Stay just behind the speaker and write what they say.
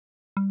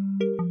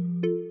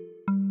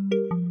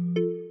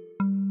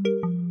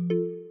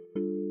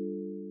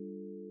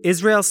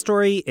Israel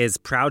Story is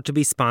proud to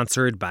be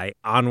sponsored by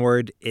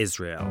Onward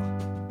Israel.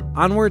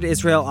 Onward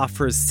Israel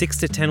offers 6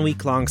 to 10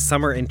 week-long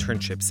summer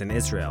internships in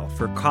Israel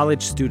for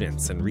college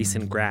students and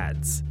recent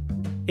grads.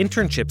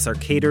 Internships are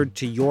catered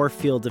to your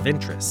field of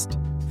interest,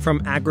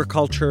 from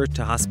agriculture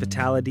to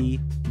hospitality,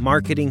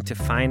 marketing to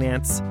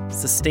finance,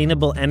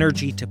 sustainable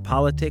energy to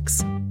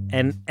politics,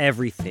 and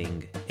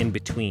everything in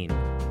between.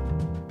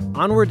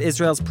 Onward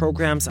Israel's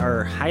programs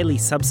are highly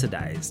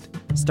subsidized,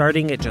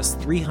 starting at just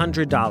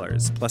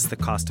 $300 plus the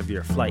cost of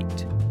your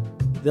flight.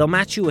 They'll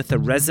match you with a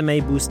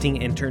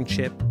resume-boosting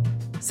internship,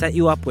 set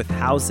you up with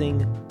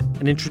housing,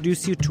 and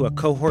introduce you to a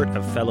cohort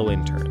of fellow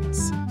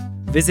interns.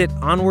 Visit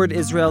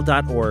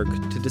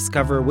onwardisrael.org to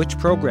discover which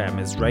program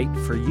is right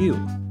for you.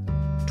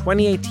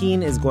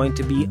 2018 is going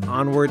to be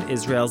Onward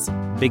Israel's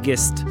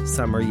biggest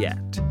summer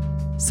yet.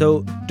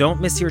 So don't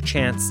miss your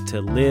chance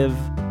to live,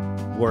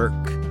 work,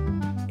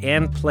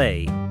 and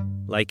play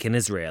like an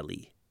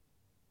Israeli.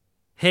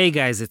 Hey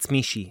guys, it's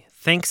Mishi.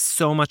 Thanks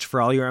so much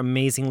for all your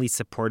amazingly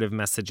supportive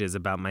messages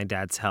about my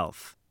dad's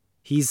health.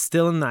 He's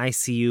still in the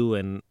ICU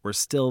and we're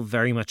still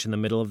very much in the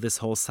middle of this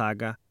whole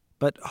saga,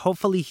 but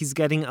hopefully he's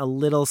getting a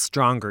little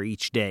stronger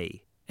each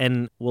day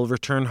and will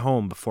return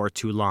home before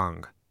too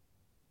long.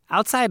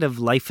 Outside of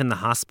life in the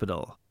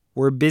hospital,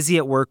 we're busy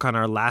at work on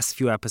our last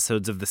few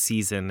episodes of the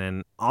season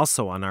and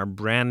also on our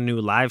brand new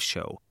live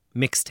show,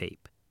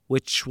 Mixtape,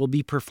 which will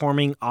be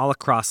performing all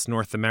across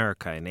North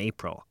America in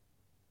April.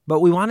 But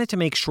we wanted to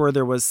make sure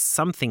there was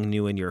something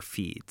new in your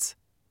feeds.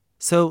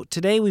 So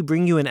today we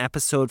bring you an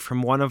episode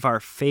from one of our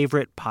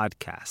favorite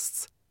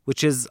podcasts,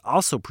 which is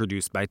also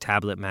produced by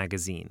Tablet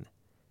Magazine.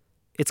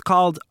 It's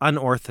called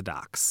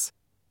Unorthodox.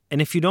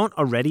 And if you don't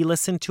already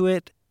listen to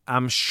it,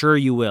 I'm sure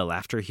you will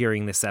after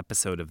hearing this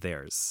episode of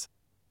theirs.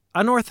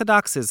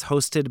 Unorthodox is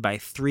hosted by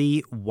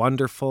 3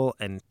 wonderful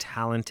and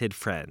talented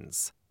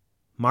friends.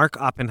 Mark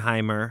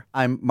Oppenheimer.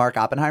 I'm Mark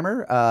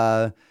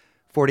Oppenheimer,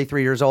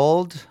 43 years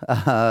old.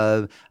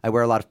 I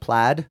wear a lot of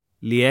plaid.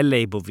 Liel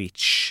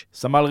Leibovich.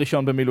 Samal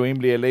Rishon B'Miluim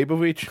Liel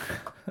Leibovich,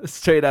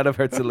 straight out of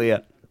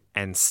Herzliya.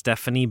 And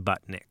Stephanie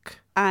Butnick.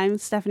 I'm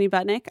Stephanie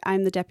Butnick.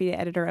 I'm the deputy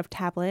editor of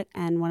Tablet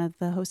and one of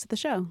the hosts of the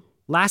show.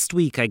 Last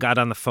week, I got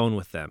on the phone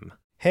with them.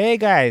 Hey,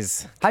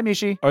 guys. Hi,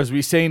 Mishi. Or as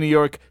we say in New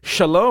York,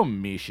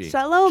 Shalom, Mishi.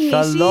 Shalom, Mishi.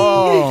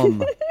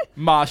 Shalom.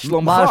 Ma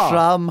shlomcha. Ma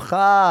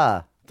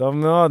shlamcha. Tov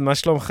מאוד, מה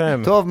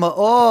שלומכם? Tov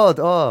ma'od.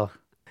 Oh.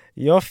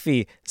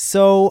 Yofi.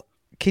 So,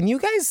 can you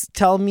guys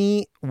tell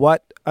me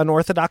what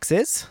Unorthodox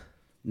is?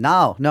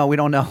 No, we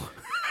don't know.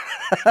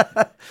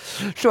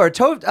 Sure.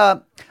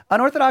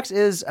 Unorthodox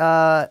is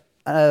an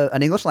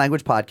English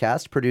language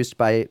podcast produced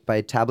by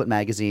Tablet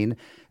Magazine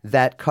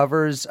that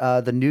covers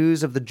the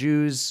news of the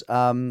Jews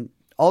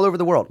all over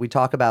the world. We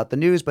talk about the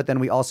news, but then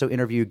we also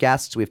interview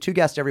guests. We have 2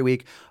 guests every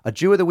week, a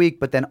Jew of the week,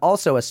 but then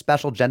also a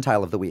special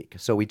Gentile of the week.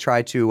 So we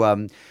try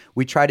to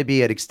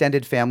be an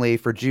extended family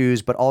for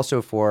Jews, but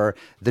also for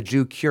the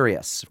Jew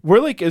curious. We're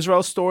like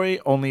Israel Story,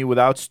 only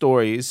without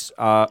stories,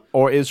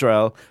 or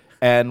Israel,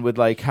 and with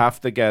like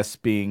half the guests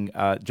being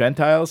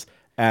Gentiles.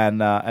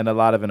 And a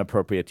lot of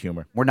inappropriate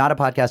humor. We're not a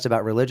podcast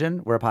about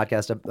religion. We're a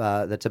podcast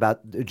that's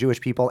about Jewish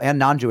people and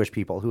non-Jewish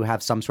people who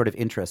have some sort of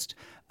interest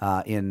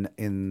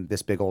in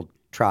this big old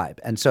tribe.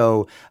 And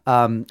so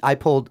I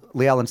pulled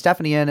Liel and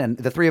Stephanie in, and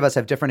the 3 of us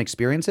have different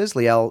experiences.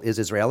 Liel is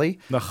Israeli.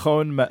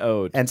 Nachon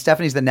ma'od. And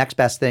Stephanie's the next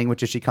best thing,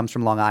 which is she comes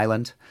from Long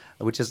Island,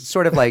 which is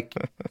sort of like,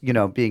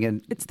 being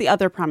in... It's the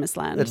other promised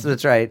land.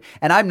 That's right.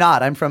 And I'm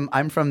not. I'm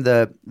from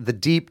the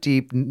deep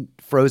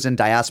frozen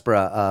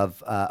diaspora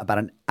of about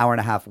an hour and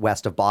a half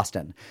west of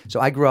Boston. So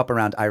I grew up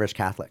around Irish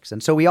Catholics.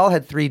 And so we all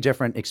had 3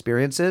 different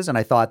experiences, and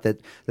I thought that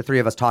the 3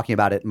 of us talking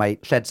about it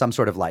might shed some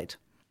sort of light.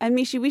 And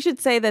Mishi, we should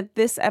say that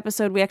this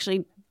episode, we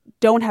actually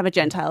don't have a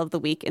Gentile of the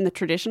week in the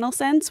traditional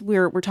sense.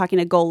 We're talking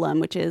to Golem,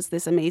 which is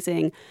this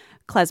amazing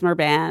klezmer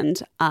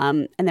band.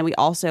 And then we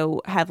also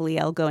have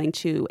Liel going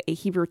to a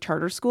Hebrew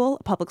charter school,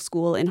 a public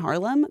school in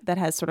Harlem that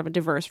has sort of a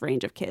diverse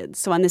range of kids.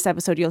 So on this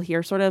episode, you'll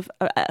hear sort of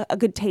a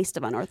good taste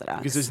of Unorthodox.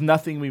 Because there's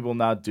nothing we will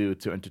not do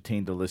to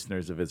entertain the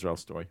listeners of Israel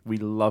Story. We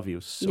love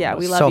you so much. Yeah,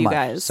 we love you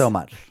guys. So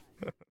much.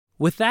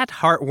 With that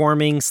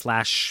heartwarming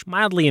 /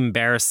 mildly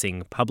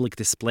embarrassing public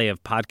display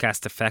of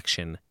podcast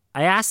affection,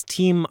 I asked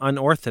Team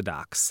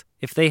Unorthodox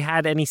if they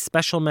had any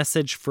special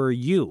message for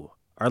you,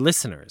 our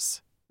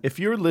listeners. If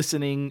you're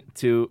listening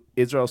to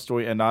Israel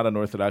Story and not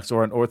Unorthodox,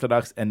 or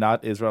Unorthodox and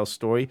not Israel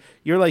Story,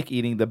 you're like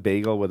eating the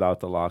bagel without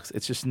the lox.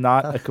 It's just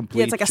not a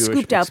complete it's like Jewish a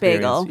scooped out experience.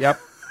 bagel. Yep.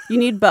 You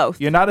need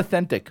both. You're not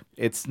authentic.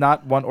 It's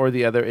not one or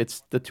the other.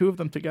 It's the 2 of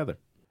them together.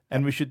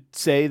 And we should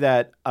say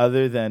that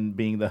other than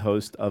being the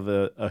host of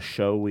a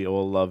show we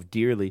all love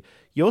dearly,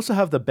 you also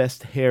have the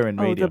best hair in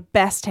radio. Oh, the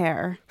best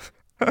hair.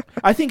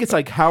 I think it's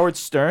like Howard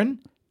Stern,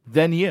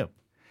 then you.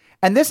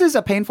 And this is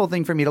a painful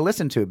thing for me to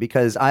listen to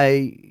because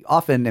I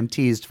often am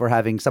teased for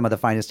having some of the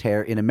finest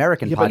hair in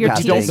American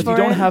podcasting. But you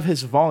don't have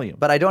his volume.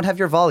 But I don't have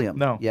your volume.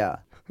 No. Yeah.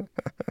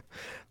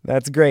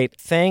 That's great.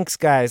 Thanks,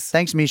 guys.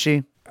 Thanks,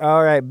 Mishi.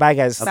 All right. Bye,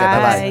 guys. Okay,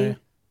 bye-bye.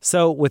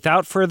 So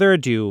without further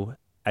ado,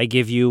 I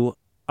give you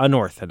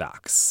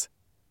Unorthodox.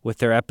 with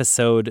their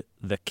episode,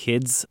 The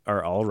Kids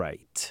Are All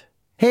Right.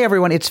 Hey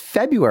everyone, it's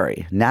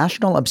February,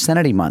 National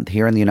Obscenity Month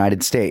here in the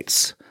United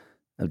States.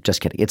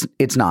 Just kidding.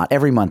 It's not.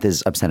 Every month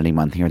is Obscenity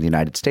Month here in the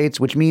United States,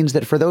 which means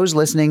that for those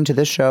listening to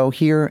this show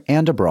here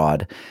and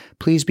abroad,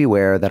 please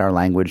beware that our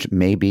language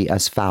may be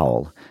as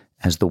foul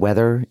as the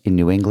weather in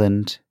New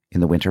England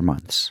in the winter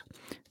months.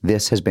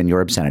 This has been your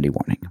obscenity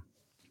warning.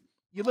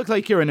 You look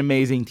like you're an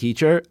amazing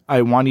teacher.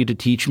 I want you to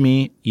teach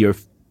me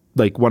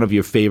one of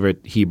your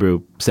favorite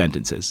Hebrew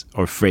sentences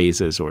or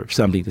phrases or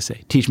something to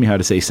say. Teach me how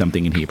to say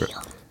something in Hebrew.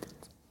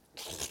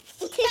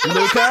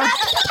 Luca?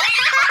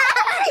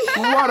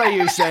 What are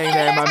you saying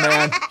there, my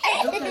man?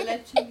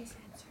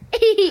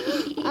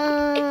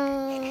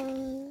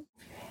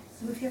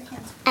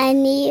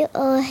 אני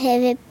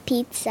אוהבת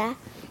pizza.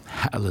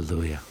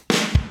 Hallelujah.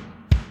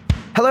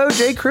 Hello,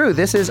 J. Crew.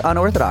 This is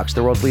Unorthodox,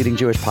 the world's leading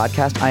Jewish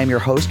podcast. I am your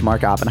host,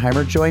 Mark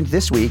Oppenheimer, joined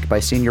this week by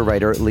senior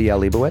writer Leah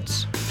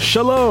Leibowitz.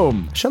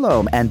 Shalom.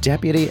 Shalom. And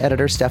deputy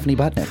editor Stephanie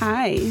Butnick.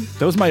 Hi.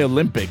 That was my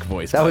Olympic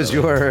voice. That was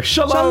your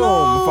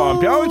Shalom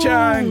from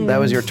Pyeongchang. That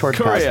was your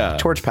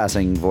torch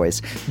passing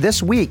voice.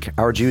 This week,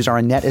 our Jews are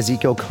Annette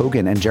Ezekiel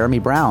Kogan and Jeremy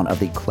Brown of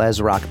the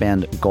Klez rock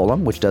band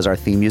Golem, which does our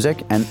theme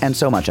music and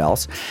so much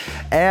else.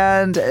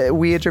 And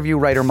we interview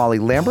writer Molly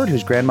Lambert,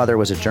 whose grandmother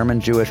was a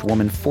German Jewish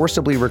woman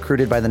forcibly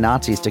recruited by the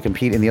Nazis to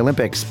compete in the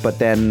Olympics, but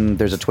then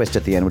there's a twist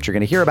at the end, which you're going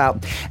to hear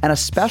about, and a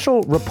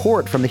special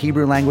report from the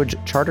Hebrew language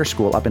charter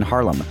school up in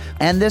Harlem.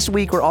 And this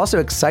week, we're also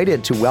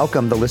excited to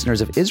welcome the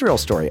listeners of Israel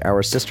Story,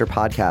 our sister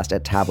podcast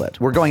at Tablet.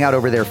 We're going out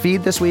over their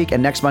feed this week,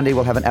 and next Monday,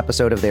 we'll have an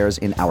episode of theirs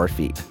in our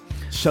feed.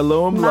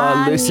 Shalom,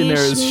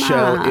 listeners,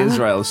 shall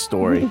Israel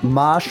Story.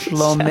 Ma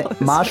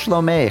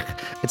shlomech.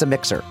 It's a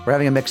mixer. We're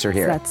having a mixer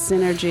here. That's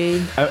synergy.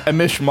 A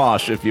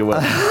mishmash, if you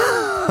will.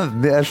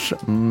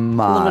 Mishmash. A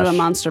little bit of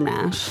monster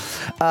mash.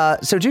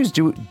 So, Jews,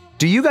 do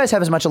you guys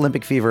have as much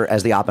Olympic fever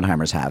as the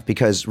Oppenheimers have?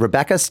 Because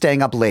Rebecca's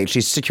staying up late.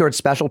 She's secured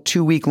special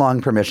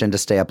 2-week-long permission to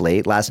stay up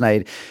late. Last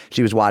night,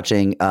 she was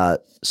watching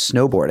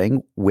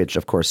snowboarding, which,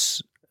 of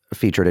course,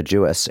 featured a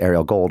Jewess,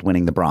 Ariel Gold,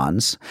 winning the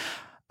bronze.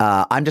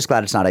 I'm just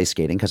glad it's not ice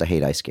skating because I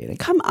hate ice skating.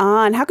 Come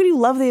on. How could you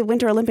love the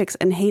Winter Olympics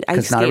and hate ice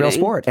skating? It's not a real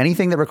sport.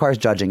 Anything that requires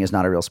judging is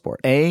not a real sport.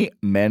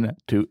 Amen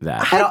to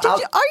that.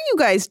 Are you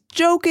guys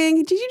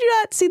joking? Did you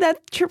not see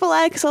that triple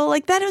XL?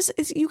 Like that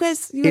you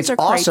guys it's are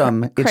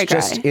awesome. Cray It's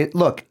just,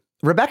 look,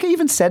 Rebecca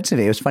even said to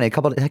me, it was funny,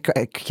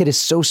 a kid is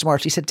so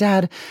smart. She said,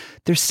 Dad,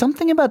 there's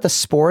something about the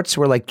sports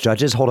where like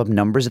judges hold up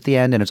numbers at the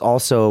end and it's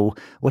also,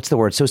 what's the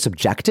word, so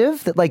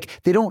subjective that like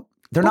they're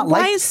not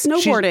why is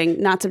snowboarding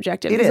not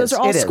subjective? Because those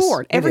are all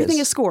scored. Everything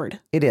is scored.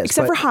 It is.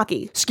 Except for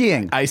hockey.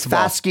 Skiing.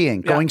 Fast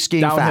skiing. Going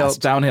skiing fast.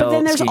 Downhill. But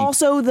then there's skiing.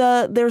 also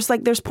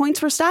there's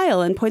points for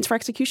style and points for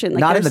execution. Like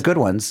not in the good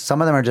ones.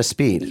 Some of them are just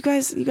speed. You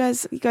guys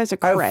are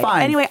cray.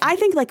 Fine. Anyway, I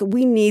think like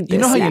we need this.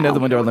 You know how now. you know the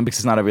Winter Olympics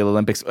is not a real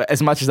Olympics?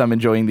 As much as I'm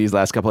enjoying these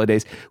last couple of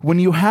days, when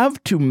you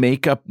have to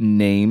make up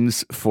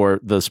names for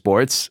the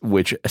sports,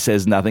 which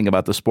says nothing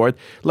about the sport,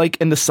 like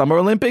in the Summer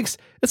Olympics,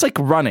 it's like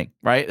running,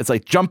 right? It's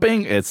like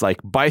jumping, it's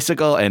like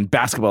bicycle and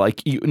basketball.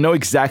 Like you know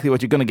exactly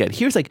what you're going to get.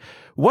 Here's like,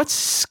 what's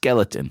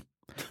skeleton?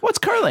 What's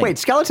curling? Wait,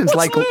 skeleton's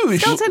what's like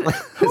luge?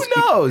 Who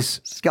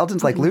knows?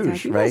 Skeleton's like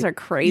luge, You right? guys are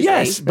crazy.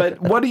 Yes, but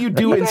what do you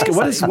do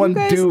what does one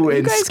do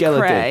in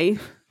skeleton? Cray.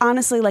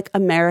 Honestly, like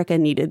America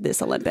needed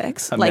this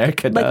Olympics.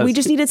 America like does. we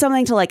just needed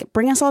something to like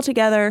bring us all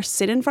together,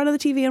 sit in front of the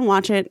TV and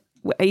watch it,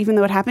 even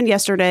though it happened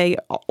yesterday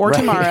or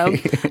tomorrow.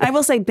 I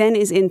will say Ben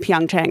is in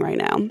Pyeongchang right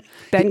now.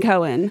 Ben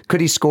Cohen.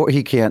 Could he score?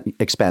 He can't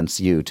expense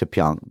you to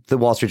Pyong. The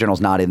Wall Street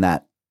Journal's not in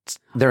that.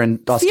 They're in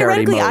austerity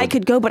Theoretically, mode. I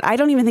could go, but I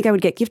don't even think I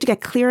would get. You have to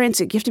get clearance.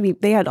 You have to be.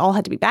 They all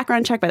had to be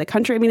background checked by the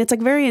country. I mean, it's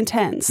like very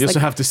intense. You also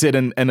have to sit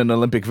in an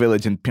Olympic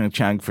village in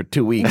Pyeongchang for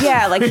 2 weeks.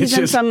 Yeah, like he's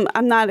in some.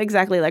 I'm not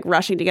exactly like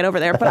rushing to get over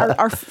there, but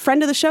our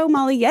friend of the show,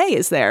 Molly Ye,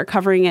 is there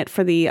covering it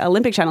for the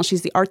Olympic Channel.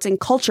 She's the arts and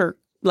culture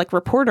like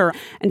reporter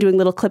and doing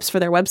little clips for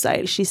their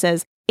website. She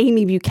says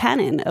Amy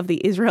Buchanan of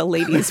the Israel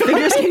ladies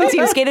figure skating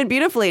team skated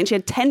beautifully, and she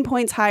had 10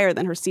 points higher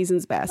than her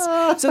season's best.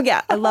 So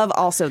yeah, I love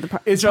also the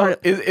part.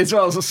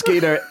 Israel's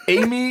skater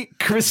Amy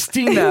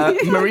Christina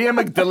Maria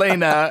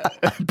Magdalena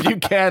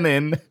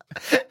Buchanan.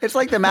 It's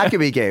like the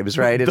Maccabee Games,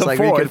 right? It's The like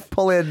fourth. we could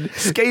pull in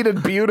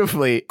Skated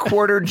beautifully.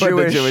 quarter For the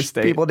Jewish Jewish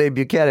state. people named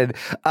Buchanan.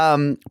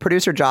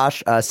 Producer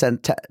Josh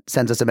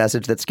sends us a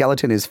message that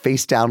skeleton is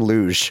face down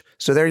luge.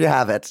 So there you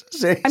have it.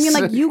 I mean,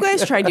 like you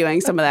guys try doing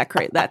some of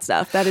that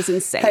stuff. That is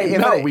insane. Hey,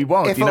 No, we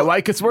won't. You know why?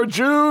 Because we're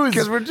Jews.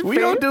 'Cause We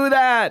don't do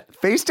that.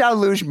 face down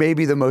luge may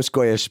be the most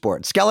goyish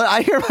sport.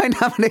 I hereby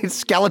nominate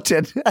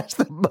skeleton as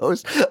the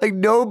most. Like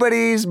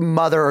nobody's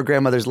mother or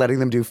grandmother's letting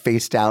them do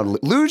face down.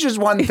 Luge is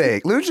one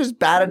thing. Luge is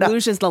bad enough.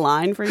 Luge is the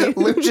line for you.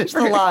 Luge is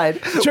the line.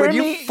 When Jeremy,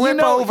 you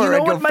flip over you know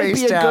and go what might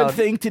face be a down. good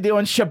thing to do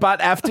on Shabbat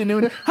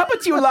afternoon? How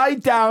about you lie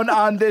down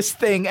on this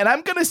thing, and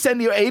I'm going to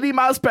send you 80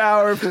 miles per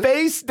hour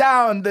face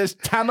down this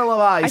tunnel of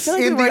I ice. feel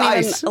like in we the weren't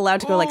ice. even allowed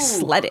to go like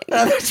sledding.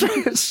 That's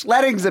right.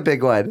 Sledding's a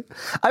big one.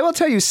 I will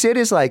tell you, Sid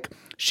is like,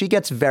 she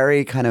gets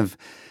very kind of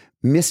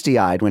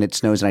misty-eyed when it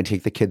snows and I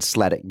take the kids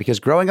sledding. Because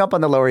growing up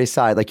on the Lower East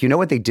Side, like, you know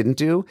what they didn't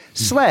do?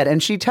 Sled.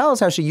 And she tells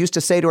how she used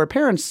to say to her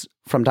parents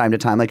from time to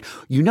time, like,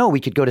 we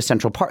could go to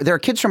Central Park. There are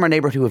kids from our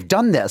neighborhood who have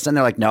done this. And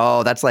they're like,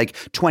 no, that's like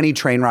 20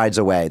 train rides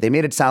away. They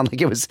made it sound like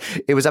it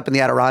was up in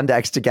the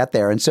Adirondacks to get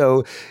there. And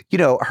so,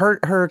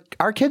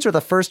 our kids are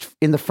the first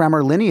in the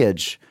Fremer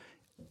lineage,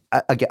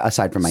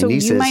 aside from my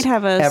nieces. So you might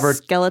have a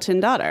skeleton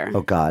daughter.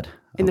 Oh, God.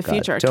 In the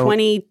future.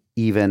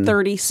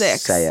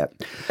 2036. Say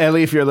it.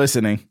 Ellie, if you're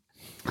listening.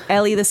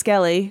 Ellie the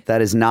Skelly.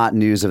 That is not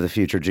news of the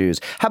future Jews.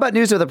 How about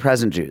news of the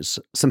present Jews?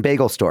 Some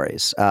bagel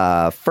stories.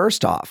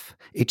 First off,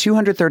 a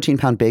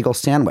 213-pound bagel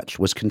sandwich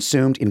was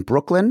consumed in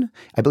Brooklyn,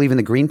 I believe in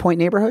the Greenpoint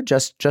neighborhood,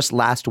 just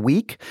last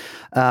week.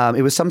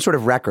 It was some sort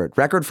of record.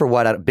 Record for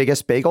what?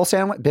 Biggest bagel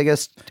sandwich?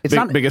 Biggest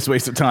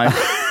waste of time.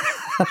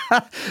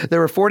 There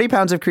were 40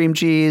 pounds of cream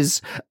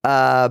cheese.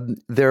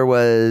 There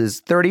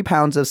was 30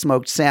 pounds of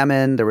smoked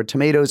salmon. There were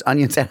tomatoes,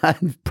 onions,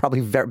 and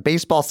probably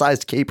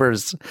baseball-sized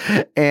capers,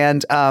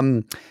 and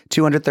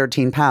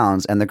 213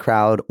 pounds. And the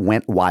crowd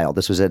went wild.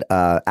 This was at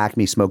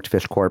Acme Smoked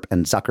Fish Corp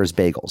and Zucker's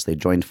Bagels. They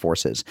joined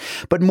forces.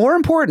 But more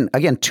important,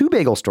 again, 2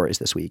 bagel stories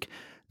this week.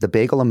 The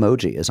bagel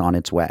emoji is on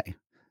its way.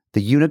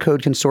 The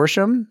Unicode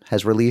Consortium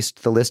has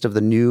released the list of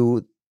the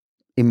new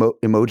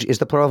emoji. Is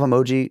the plural of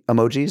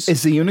emojis?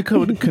 Is the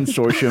Unicode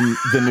Consortium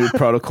the new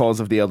protocols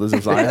of the Elders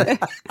of Zion?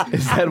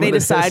 Is that they what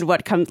decide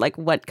what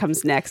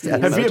comes next? In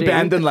the Have you emoji.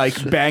 abandoned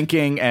like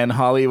banking and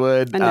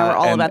Hollywood? And they were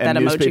all about that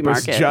emoji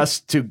newspapers market.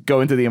 just to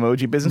go into the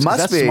emoji business? Must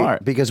That's be,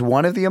 smart. because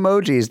one of the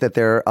emojis that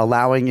they're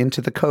allowing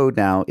into the code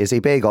now is a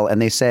bagel, and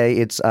they say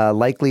it's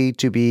likely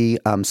to be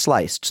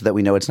sliced so that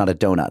we know it's not a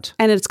donut.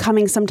 And it's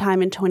coming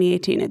sometime in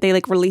 2018. They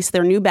released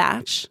their new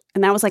batch,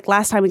 and that was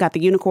last time we got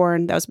the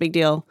unicorn. That was a big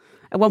deal.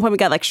 At one point, we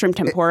got shrimp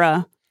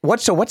tempura.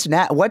 What do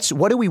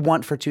we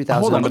want for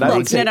 2000? Hold on, but I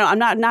would say- No, I'm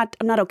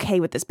not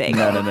okay with this bagel.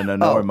 No,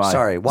 nor am I.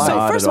 Sorry, why? So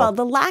Not first at of all,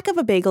 the lack of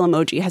a bagel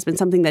emoji has been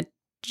something that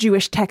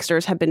Jewish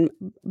texters have been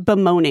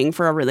bemoaning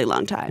for a really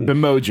long time.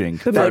 Bemojing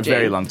for a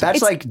very long time.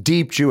 That's like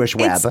deep Jewish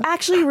web. It's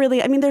actually really,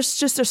 there's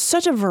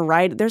such a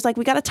variety. There's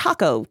we got a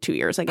taco 2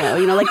 years ago,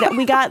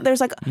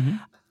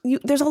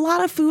 there's a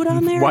lot of food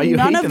on there. Why you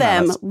None hate of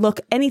them them as?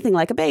 look anything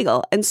like a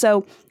bagel. And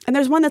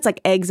there's one that's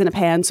eggs in a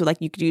pan. So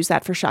you could use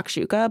that for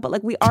shakshuka,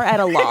 but we are at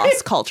a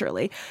loss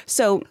culturally.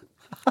 So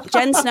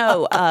Jen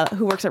Snow,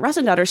 who works at Russ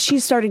 & Daughters, she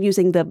started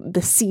using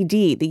the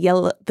CD, the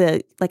yellow,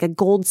 a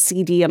gold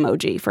CD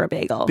emoji for a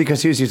bagel.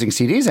 Because who's using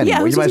CDs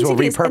anymore? You might as well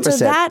repurpose and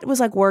so it. that was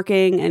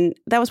working, and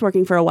that was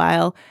working for a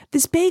while.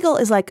 This bagel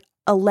is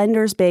a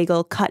lender's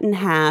bagel cut in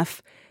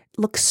half.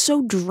 Looks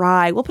so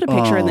dry. We'll put a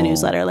picture in the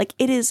newsletter.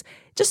 It is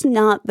just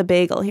not the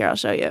bagel. Here, I'll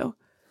show you.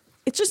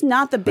 It's just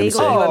not the bagel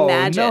you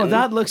imagine. No,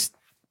 that looks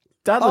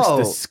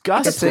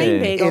disgusting. It's a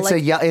plain bagel.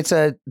 It's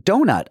a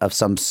donut of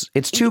some.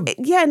 It's too.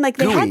 Yeah, and they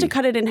gooey. had to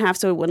cut it in half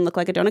so it wouldn't look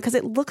like a donut because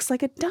it looks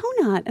like a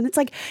donut. And it's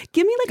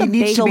give me a It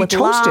needs to bagel be with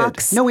toasted.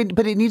 lox. No,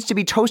 but it needs to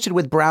be toasted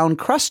with brown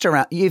crust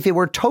around. If it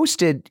were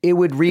toasted, it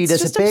would read It's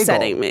as just a bagel.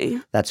 upsetting me.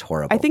 That's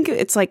horrible. I think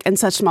it's in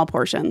such small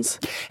portions.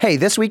 Hey,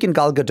 this week in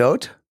Gal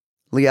Gadot,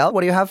 Liel,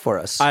 what do you have for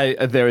us?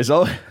 There is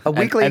a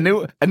weekly- a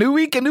new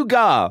week, a new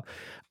Gal.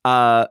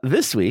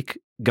 This week,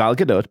 Gal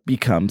Gadot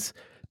becomes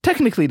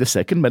technically the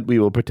second, but we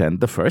will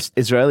pretend the first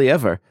Israeli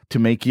ever to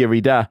make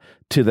Yerida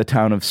to the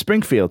town of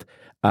Springfield,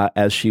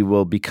 as she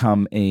will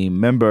become a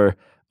member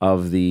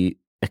of the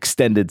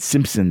extended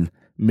Simpson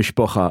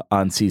Mishpocha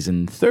on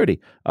season 30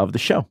 of the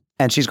show.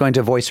 And she's going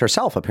to voice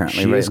herself,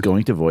 apparently. She right? is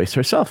going to voice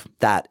herself.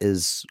 That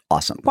is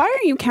awesome. Why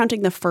are you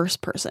counting the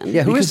first person?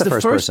 Yeah, who Because is the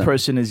first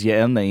person? is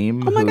Yael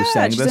Naim, Oh my who God,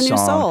 sang she's the a new song.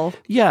 soul.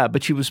 Yeah,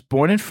 but she was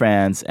born in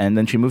France, and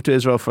then she moved to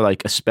Israel for a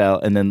spell,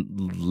 and then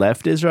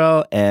left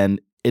Israel, and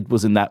it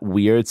was in that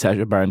weird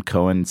Sacha Baron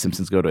Cohen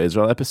Simpsons Go to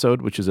Israel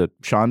episode, which is a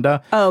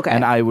Shonda. Oh, okay.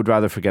 And I would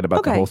rather forget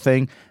about the Okay. whole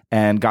thing.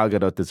 And Gal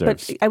Gadot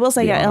deserves. But I will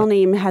say, the honor. El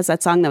Naim has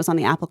that song that was on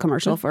the Apple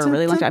commercial for a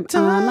really long time.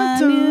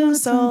 I'm a new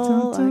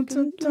soul.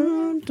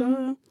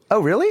 Oh,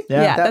 really?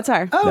 Yeah, that's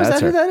her. Oh, is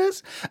That's that who her. that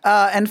is?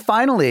 And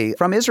finally,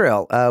 from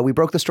Israel, we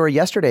broke the story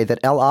yesterday that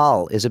El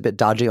Al is a bit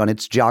dodgy on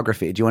its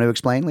geography. Do you want to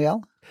explain,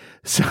 Liel?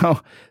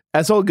 So,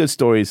 as all good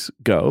stories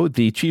go,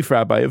 the chief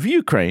rabbi of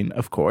Ukraine,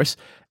 of course,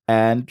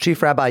 and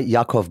Chief Rabbi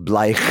Yaakov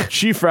Bleich.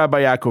 Chief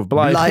Rabbi Yaakov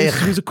Bleich, Bleich.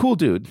 who's a cool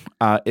dude,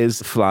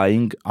 is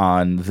flying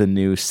on the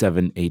new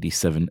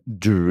 787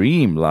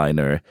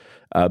 Dreamliner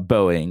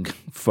Boeing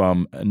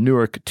from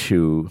Newark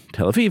to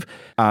Tel Aviv,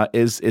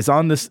 is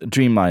on this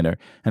Dreamliner.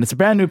 And it's a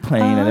brand new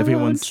plane, and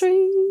everyone's...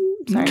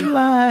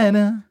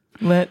 Dreamliner,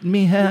 let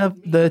me have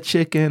the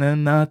chicken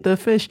and not the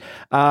fish.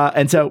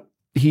 And so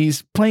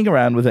he's playing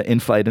around with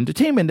in-flight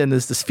entertainment, and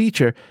there's this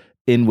feature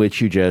in which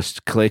you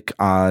just click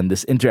on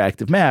this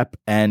interactive map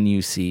and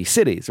you see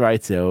cities,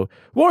 right? So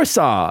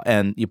Warsaw,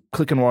 and you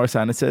click on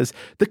Warsaw and it says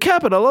the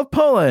capital of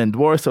Poland.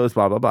 Warsaw is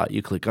blah, blah, blah.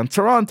 You click on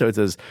Toronto, it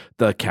says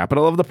the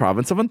capital of the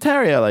province of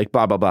Ontario,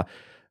 blah, blah,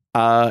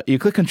 blah. You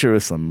click on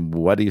Jerusalem,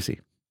 what do you see?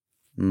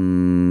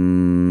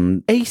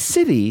 A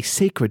city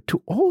sacred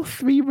to all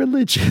three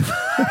religions.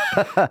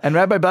 And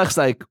Rabbi Bach's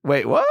like,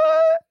 wait, what?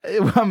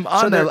 I'm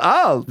on El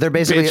Al. They're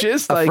basically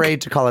bitches.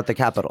 afraid to call it the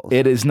capital.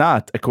 It is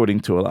not,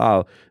 according to El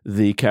Al,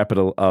 the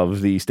capital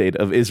of the state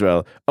of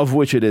Israel, of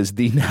which it is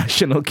the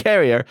national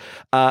carrier.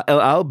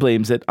 El Al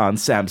blames it on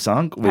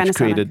Samsung, which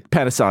created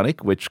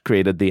Panasonic, which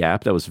created the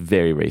app. That was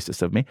very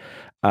racist of me,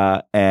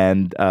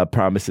 and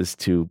promises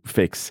to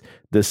fix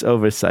this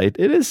oversight.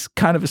 It is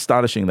kind of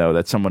astonishing, though,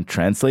 that someone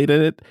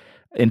translated it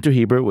into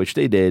Hebrew, which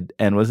they did,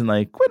 and wasn't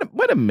like,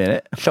 wait a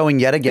minute. Showing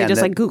yet again They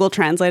just like Google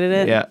translated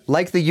it. Yeah.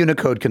 like the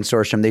Unicode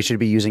Consortium, they should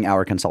be using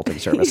our consulting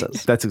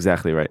services. That's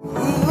exactly right.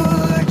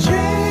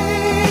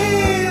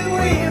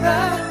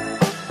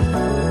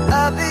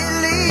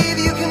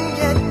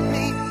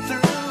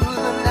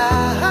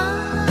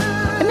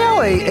 And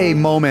now a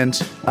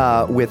moment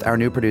with our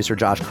new producer,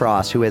 Josh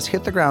Cross, who has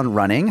hit the ground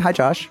running. Hi,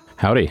 Josh.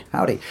 Howdy.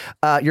 Howdy.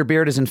 Your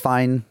beard is in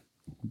fine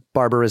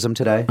barbarism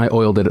today. I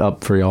oiled it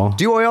up for y'all.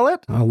 Do you oil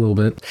it? A little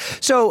bit.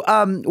 So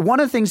one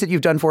of the things that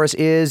you've done for us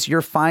is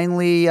you're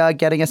finally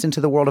getting us into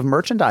the world of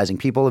merchandising.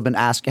 People have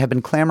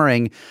been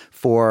clamoring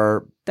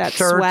for That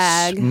shirts,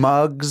 swag.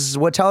 mugs.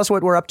 Tell us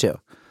what we're up to.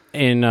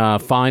 In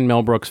fine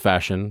Mel Brooks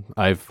fashion,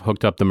 I've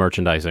hooked up the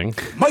merchandising.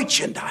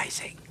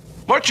 Merchandising.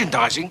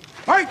 Merchandising?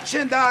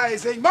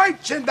 Merchandising!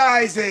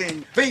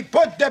 Merchandising! We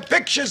put the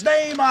picture's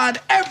name on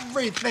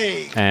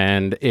everything!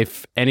 And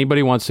if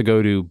anybody wants to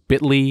go to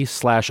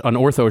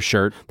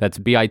bit.ly/unorthoshirt, that's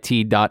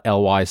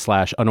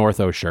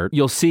bit.ly/unorthoshirt,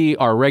 you'll see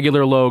our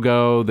regular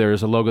logo.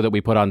 There's a logo that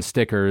we put on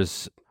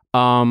stickers.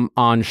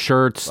 On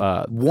shirts,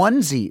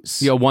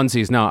 Onesies.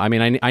 onesies. No, I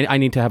mean, I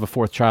need to have a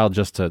fourth child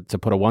just to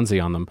put a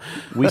onesie on them.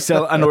 We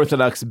sell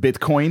unorthodox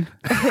Bitcoin.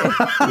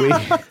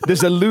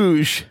 There's a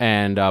luge.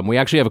 And we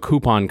actually have a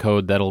coupon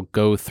code that'll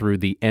go through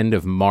the end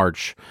of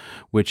March,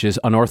 which is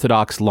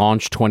Unorthodox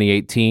Launch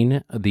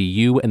 2018. The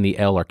U and the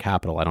L are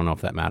capital. I don't know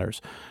if that matters.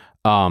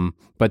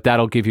 But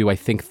that'll give you, I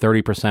think,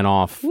 30%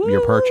 off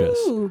your purchase.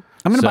 I'm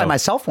going to buy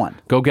myself one.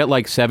 Go get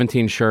like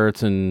 17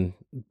 shirts and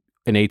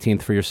an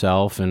 18th for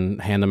yourself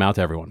and hand them out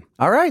to everyone.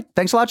 All right.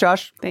 Thanks a lot,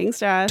 Josh. Thanks,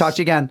 Josh. Talk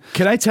to you again.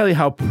 Can I tell you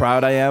how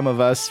proud I am of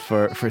us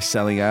for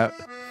selling out?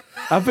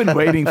 I've been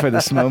waiting for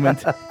this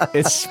moment.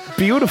 It's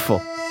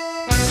beautiful.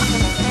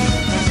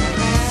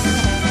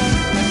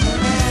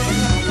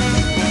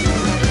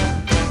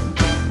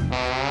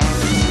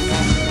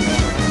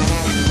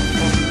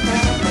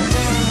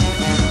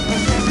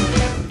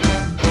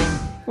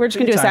 We're just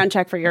gonna do a sound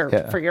check for your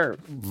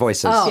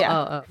Voices.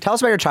 Yeah. Tell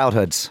us about your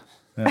childhoods.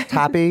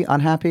 Happy,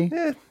 unhappy?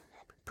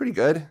 Pretty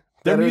good.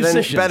 They're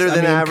musicians. Better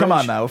than average. Come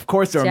on now. Of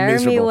course they're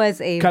Jeremy miserable. was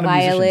a Kind of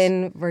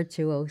violin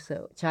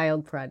virtuoso,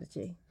 child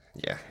prodigy.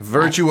 Yeah.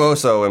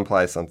 Virtuoso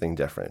implies something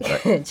different.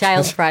 Right?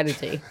 Child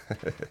prodigy,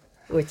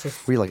 which is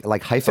Were you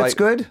like Heifetz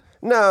good?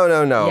 No.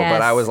 yes,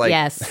 But I was like,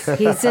 yes,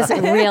 he's just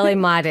really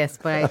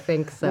modest, but I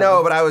think so.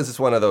 no, but I was just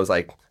one of those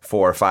like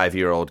 4 or 5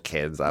 year old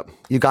kids up.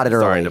 You got it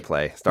starting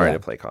early. to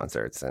play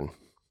concerts and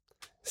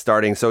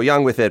starting so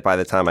young with it. By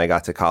the time I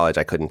got to college,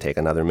 I couldn't take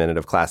another minute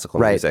of classical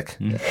music,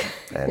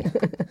 and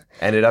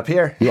ended up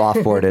here. You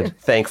offboarded.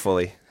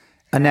 Thankfully.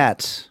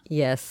 Annette,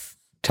 Yes.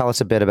 tell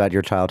us a bit about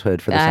your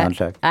childhood for the sound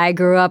check. I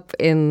grew up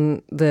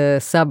in the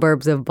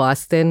suburbs of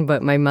Boston,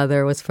 but my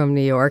mother was from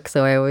New York,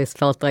 so I always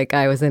felt like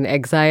I was in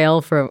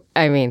exile from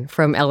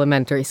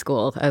elementary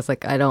school. I was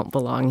like, I don't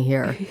belong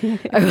here.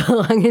 I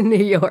belong in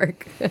New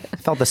York. I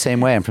felt the same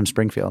way. I'm from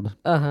Springfield.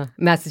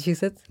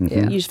 Massachusetts? Mm-hmm.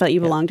 Yeah. You just felt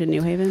you belonged in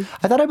New Haven.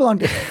 I thought I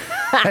belonged.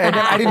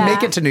 I didn't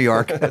make it to New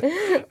York.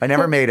 I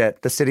never made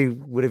it. The city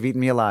would have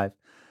eaten me alive.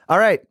 All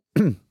right.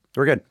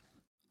 We're good.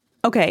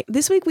 Okay,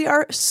 this week we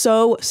are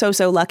so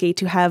lucky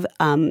to have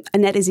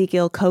Annette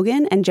Ezekiel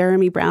Kogan and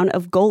Jeremy Brown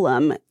of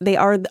Golem. They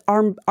are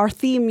our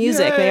theme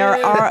music. They are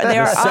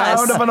us.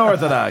 Sound of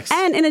Unorthodox.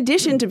 And in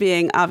addition to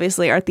being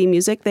obviously our theme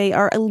music, they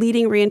are a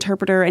leading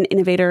reinterpreter and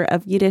innovator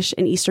of Yiddish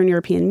and Eastern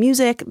European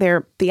music.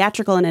 They're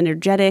theatrical and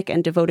energetic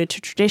and devoted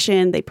to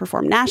tradition. They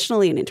perform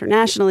nationally and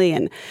internationally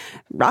in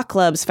rock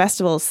clubs,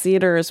 festivals,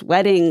 theaters,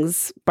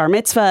 weddings, bar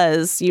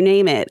mitzvahs, you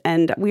name it.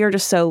 And we are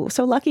just so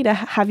lucky to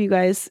have you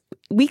guys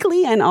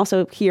weekly and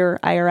also here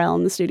IRL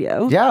in the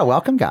studio. Yeah,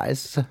 welcome,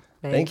 guys.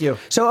 Thank you.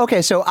 So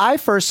I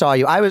first saw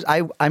you.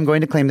 I'm going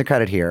to claim the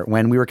credit here.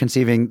 When we were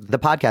conceiving the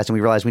podcast and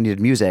we realized we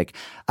needed music,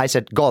 I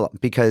said Golem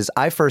because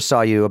I first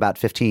saw you about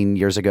 15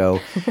 years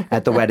ago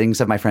at the weddings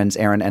of my friends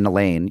Aaron and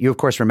Elaine. You of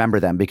course remember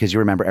them because you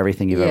remember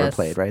everything you've ever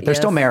played, right? They're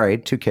still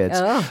married, 2 kids.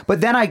 Oh.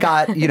 But then I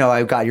got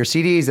your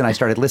CDs and I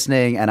started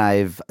listening and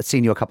I've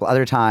seen you a couple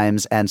other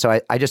times, and so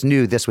I just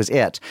knew this was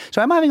it.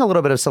 So I'm having a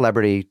little bit of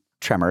celebrity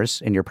tremors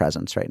in your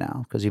presence right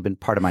now because you've been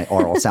part of my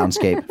oral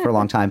soundscape for a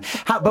long time.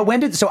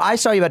 So I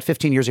saw you about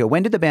 15 years ago.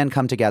 When did the band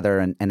come together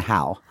and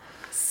how?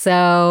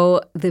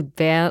 So the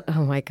band,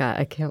 oh my God,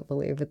 I can't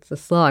believe it's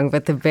this long,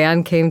 but the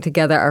band came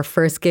together. Our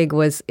first gig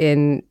was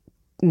in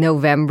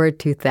November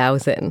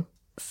 2000.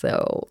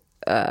 So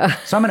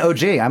I'm an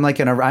OG.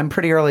 I'm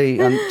pretty early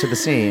to the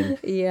scene.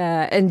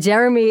 yeah, and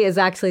Jeremy is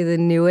actually the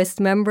newest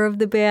member of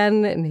the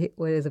band. And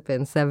what has it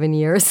been, 7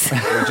 years? We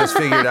just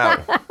figured out.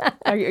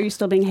 Are you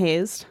still being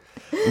hazed?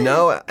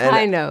 No, and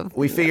Kind of.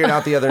 we figured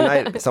out the other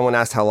night, someone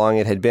asked how long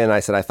it had been. I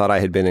said I thought I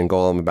had been in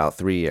Golem about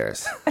 3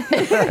 years.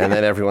 And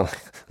then everyone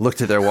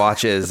looked at their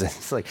watches. And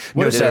it's like,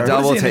 no, What did a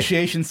double is the take.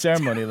 initiation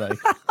ceremony like?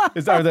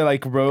 Are there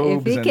like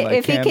robes and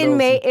like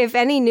candles? If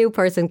any new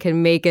person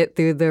can make it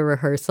through the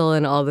rehearsal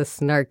and all the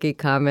snarky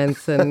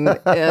comments and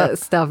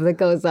stuff that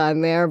goes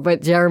on there,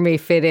 but Jeremy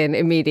fit in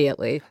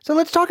immediately. So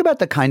let's talk about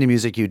the kind of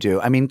music you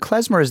do. I mean,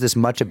 klezmer is this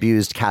much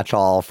abused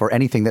catch-all for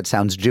anything that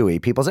sounds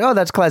Jewy. People say, oh,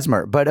 that's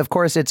klezmer. But of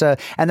course and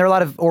there are a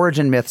lot of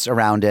origin myths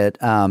around it.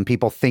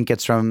 People think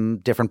it's from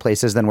different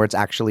places than where it's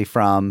actually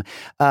from.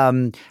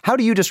 How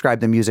do you describe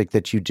the music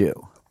that you do?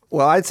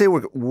 Well, I'd say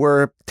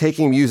we're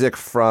taking music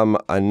from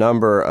a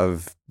number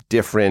of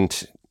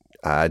different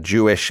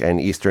Jewish and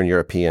Eastern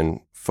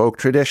European folk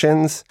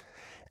traditions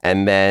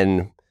and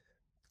then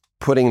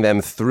putting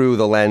them through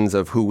the lens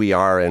of who we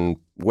are and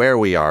where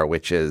we are,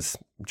 which is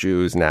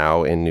Jews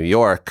now in New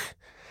York.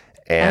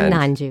 And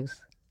non-Jews.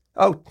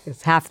 Oh.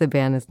 Because half the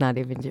band is not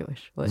even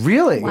Jewish.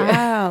 Really?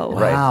 Wow.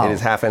 Right. It is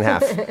half and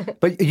half.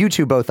 But you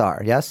two both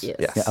are, yes? Yes.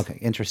 Yeah, okay,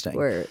 interesting.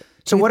 We're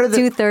So what are the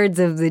 2/3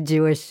 of the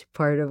Jewish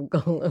part of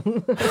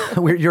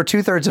Golem? You're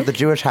 2/3 of the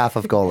Jewish half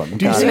of Golem.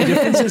 Do you Got see it.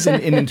 differences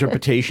in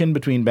interpretation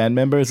between band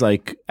members,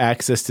 like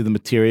access to the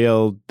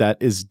material that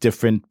is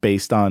different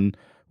based on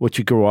what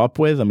you grew up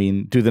with? I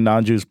mean, do the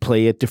non-Jews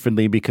play it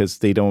differently because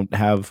they don't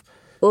have...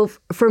 Well,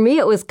 for me,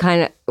 it was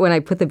kind of, when I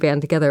put the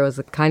band together, it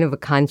was kind of a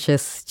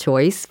conscious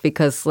choice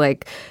because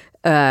like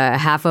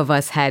half of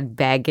us had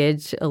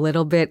baggage a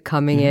little bit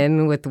coming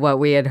in with what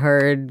we had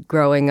heard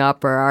growing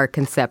up or our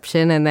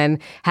conception. And then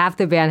half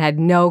the band had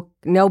no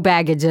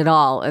baggage at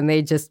all. And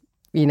they just,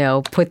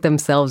 put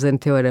themselves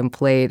into it and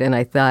played. And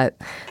I thought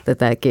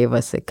that gave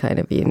us a kind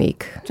of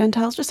unique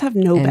Gentiles just have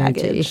no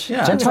energy. baggage.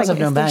 Yeah. Gentiles have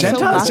no baggage.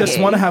 Gentiles just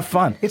want to have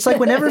fun. It's like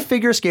whenever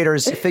figure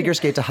skaters figure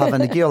skate to Hava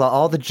Nagila,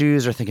 all the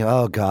Jews are thinking,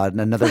 oh, God,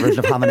 another version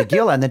of Hava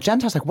Nagila. And the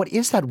Gentiles are like, what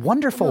is that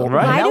wonderful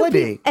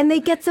melody? And they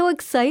get so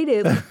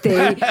excited.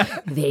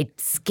 They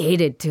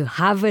skated to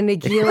Hava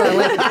Nagila.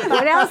 Like,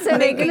 what else are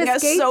they going Making to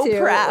us skate so to?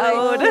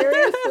 proud. Like,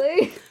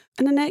 seriously.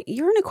 And Annette,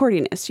 you're an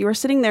accordionist. You are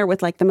sitting there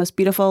with like the most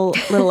beautiful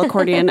little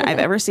accordion I've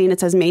ever seen. It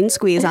says main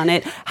squeeze on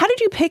it. How do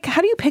you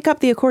pick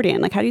up the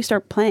accordion? Like, how do you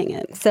start playing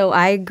it? So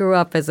I grew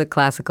up as a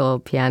classical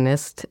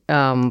pianist,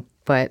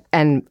 but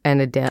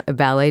a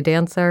ballet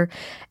dancer,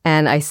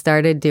 and I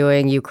started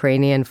doing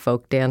Ukrainian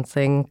folk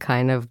dancing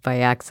kind of by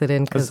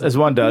accident. As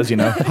one does,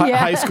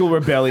 high school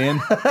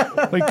rebellion.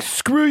 Like,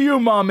 screw you,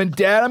 mom and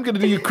dad. I'm going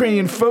to do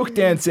Ukrainian folk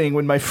dancing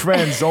with my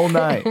friends all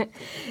night.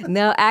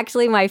 No,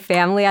 actually, my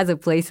family has a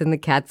place in the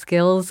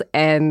Catskills,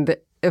 and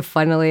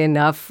funnily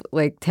enough,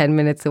 like 10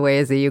 minutes away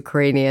is a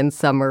Ukrainian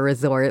summer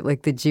resort.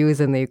 Like the Jews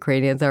and the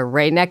Ukrainians are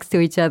right next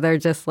to each other,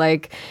 just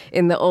like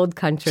in the old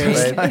country. We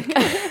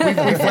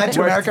fled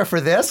to America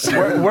for this?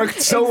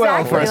 Worked so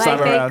well for a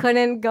summer they round.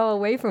 couldn't go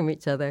away from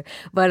each other.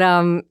 But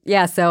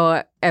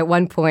so at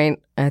one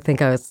point, I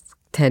think I was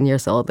 10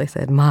 years old, I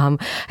said, Mom,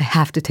 I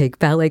have to take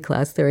ballet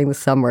class during the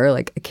summer.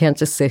 Like, I can't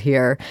just sit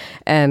here.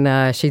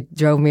 And she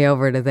drove me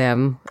over to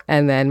them.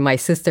 And then my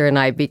sister and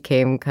I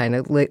became kind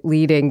of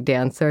leading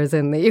dancers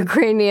in the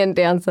Ukrainian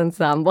dance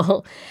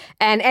ensemble.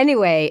 And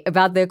anyway,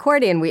 about the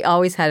accordion, we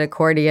always had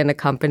accordion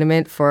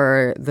accompaniment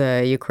for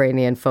the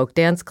Ukrainian folk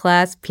dance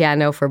class,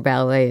 piano for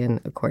ballet and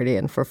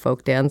accordion for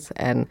folk dance.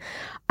 And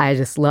I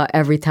just love,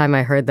 every time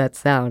I heard that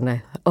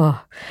sound,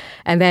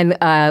 And then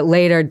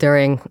later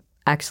during,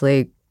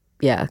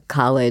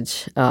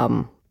 college,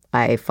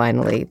 I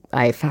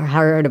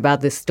heard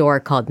about this store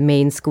called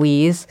Main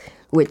Squeeze,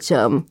 which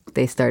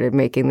they started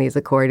making these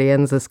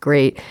accordions. It's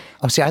great.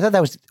 Oh, see, I thought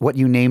that was what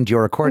you named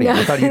your accordion.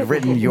 I thought you'd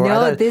written your...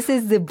 No, this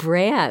is the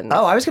brand.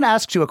 Oh, I was going to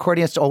ask, do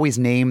accordionists always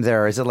name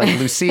is it like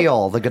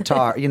Lucille, the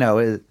guitar, No,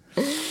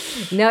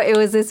 it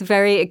was this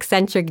very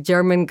eccentric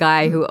German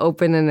guy who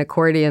opened an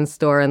accordion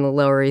store on the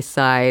Lower East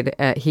Side.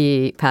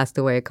 He passed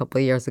away a couple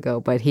of years ago,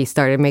 but he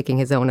started making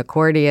his own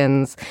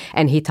accordions,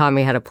 and he taught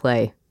me how to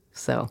play.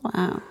 So,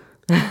 wow.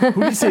 Who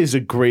do you say is the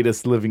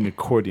greatest living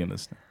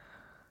accordionist?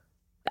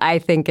 I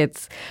think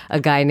it's a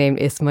guy named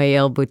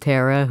Ismail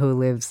Butera who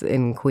lives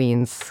in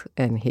Queens,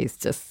 and he's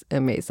just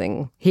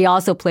amazing. He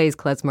also plays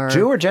klezmer.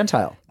 Jew or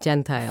Gentile?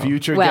 Gentile.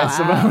 Future guest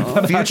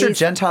of Future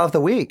Gentile of the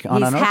Week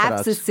on He's Unorthodox.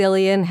 half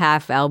Sicilian,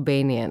 half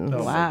Albanian.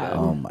 Oh, wow.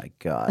 Oh my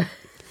God.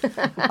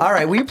 All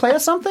right, will you play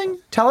us something?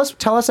 Tell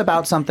us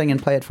about something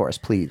and play it for us,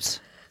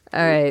 please.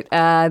 All right.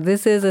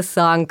 This is a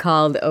song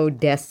called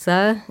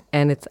Odessa,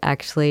 and it's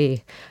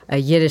actually a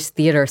Yiddish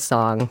theater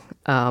song.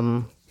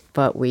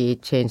 But we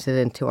changed it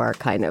into our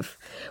kind of,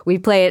 we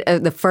play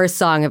it, the first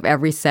song of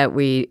every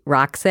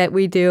rock set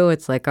we do.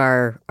 It's like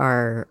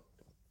our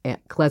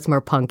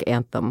klezmer punk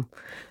anthem.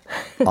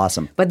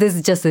 Awesome. But this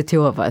is just the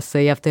two of us, so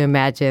you have to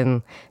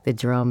imagine the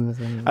drums.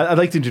 I'd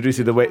like to introduce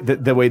you the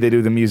way they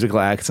do the musical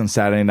acts on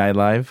Saturday Night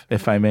Live,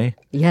 if I may.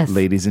 Yes.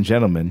 Ladies and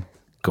gentlemen,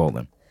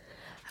 Golem.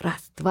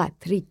 Раз, два,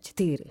 три,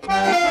 четыре.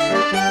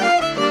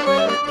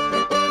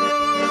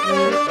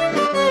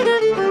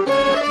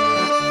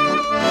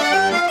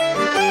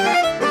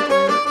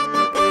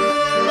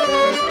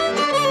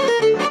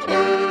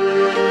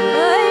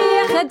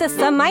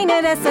 Resse, meine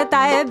Resse,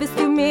 daher bist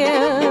du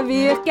mir.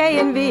 Wie ich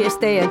gehen, wie ich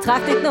stehen,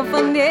 tracht ich nur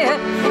von dir.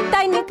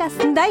 Deine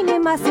Gassen, deine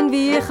Massen,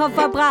 wie ich hab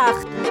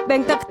verbracht.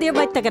 Bängt doch dir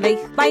bei Tag,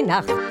 bei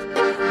Nacht.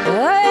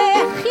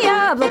 Ech,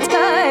 ja, Blotzka,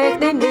 ich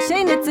nehm die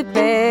schöne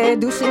Zippe.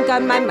 Duschen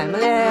kann mein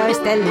Mamele, ich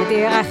stell mit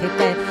dir a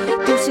Hippe.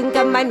 Duschen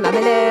kann mein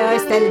Mamele,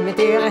 ich stell mit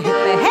dir a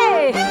Hippe.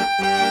 Hey!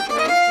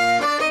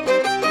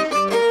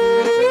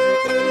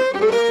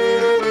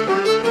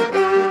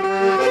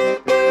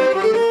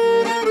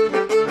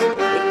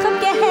 Ich hab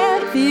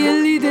gehört,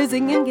 viele Lieder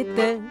singen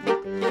Gitter.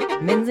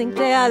 Man singt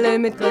sie alle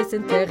mit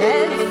größtem Interesse.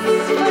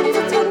 Von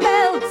Schutz von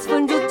Belz,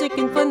 von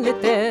Schutzigen von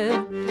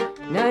Litter.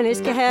 Nein,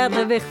 ich gehört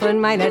der Weg von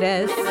meiner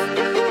Rest.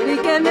 Wir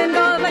können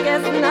gar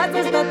vergessen, als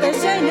es dort das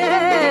Schöne.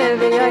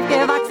 Wie ich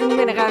gewachsen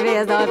bin, ich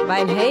habe dort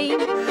beim Heim.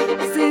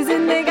 Sie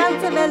sind die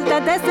ganze Welt,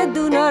 das ist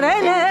du nur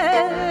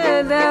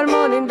eine. Der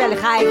Mond in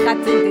welcher ich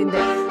hat sind in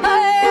der...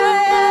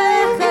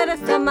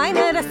 Reste,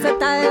 meine Reste,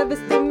 Teil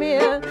bist du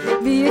mir.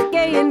 Wie ich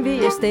gehen, wie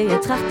ich stehe,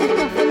 tracht ich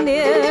noch von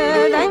dir.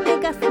 Deine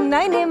Gassen,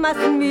 deine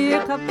Massen, wie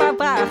ich hab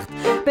verbracht.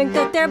 Bringt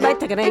doch der bei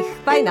Tag,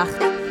 bei Nacht.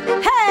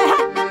 Hey,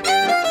 hey!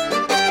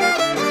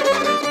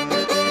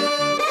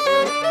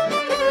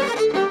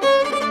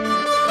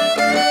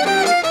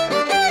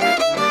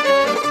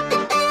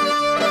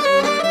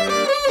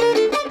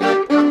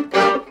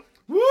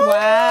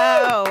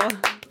 Wow.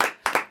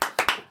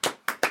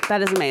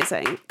 That is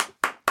amazing.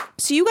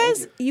 So you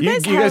guys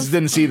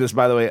didn't see this,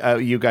 by the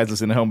way. You guys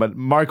listen at home, but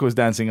Mark was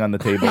dancing on the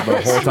table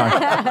the whole time.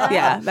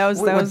 Yeah, that was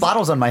With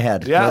bottles on my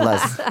head. Yeah. No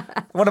less.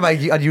 One of my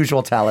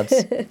unusual talents.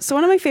 So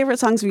one of my favorite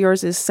songs of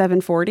yours is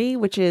 740,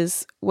 which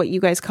is what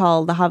you guys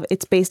call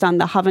it's based on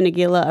the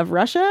Havanagila of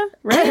Russia,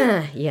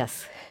 right?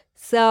 Yes.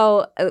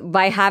 So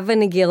by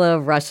Havanagila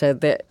of Russia,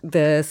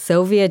 the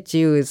Soviet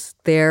Jews,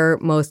 their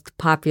most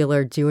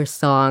popular Jewish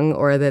song,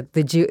 or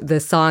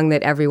the song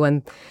that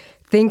everyone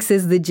thinks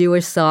is the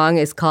Jewish song,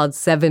 is called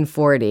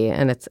 740,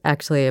 and it's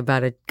actually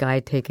about a guy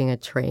taking a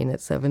train at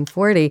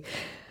 740.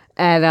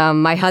 And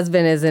my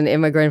husband is an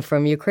immigrant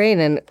from Ukraine,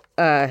 and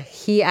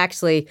he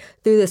actually,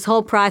 through this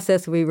whole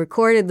process, we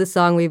recorded the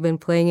song. We've been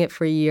playing it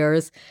for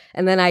years.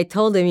 And then I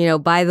told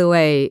him, by the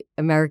way,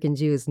 American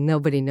Jews,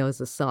 nobody knows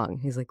the song.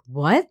 He's like,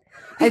 what?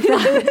 I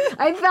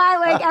thought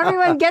like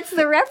everyone gets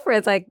the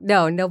reference. Like,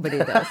 no, nobody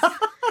does.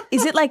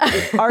 Is it like,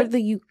 are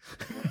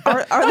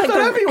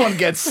Everyone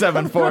gets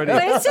 740.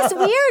 But it's just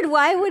weird.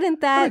 Why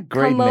wouldn't that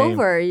come name.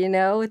 over?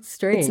 It's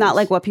strange. It's not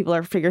like what people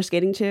are figure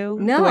skating to?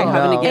 No. The way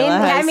Havanagila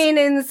has? I mean,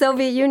 in the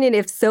Soviet Union,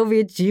 if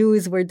Soviet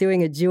Jews were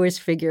doing a Jewish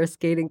figure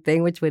skating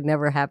thing, which would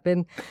never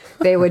happen,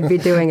 they would be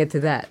doing it to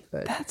that.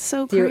 But That's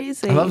so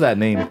crazy. I love that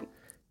name.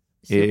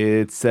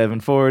 It's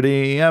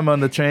 7:40. I'm on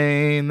the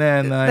train,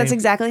 and That's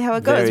exactly how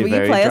it goes. very, Will you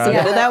very play us a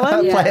drunk. bit of that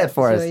one? Play it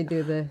for Shall us. we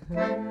do the...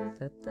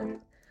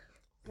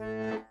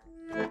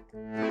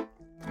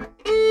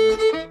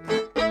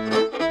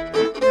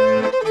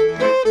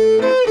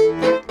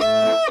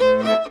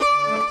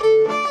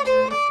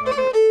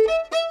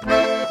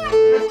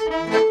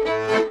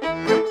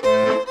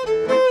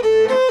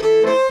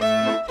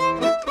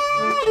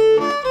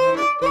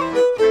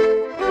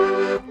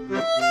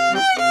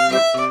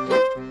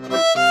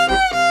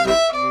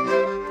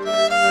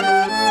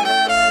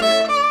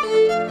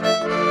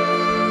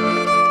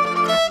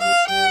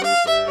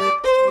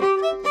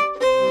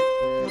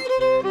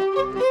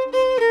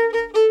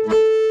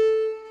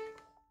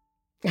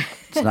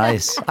 It's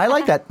nice. I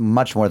like that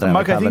much more than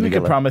Mark, I I like think we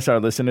could Havanagila. promise our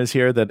listeners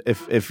here that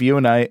if you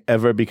and I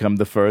ever become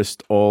the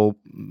first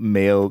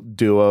all-male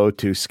duo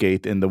to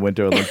skate in the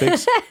Winter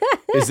Olympics,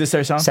 is this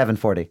our song?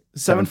 740.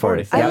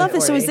 740. I love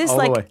this. So is this All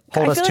the like, way.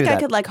 Hold I us feel to like I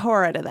that. could like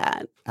horror to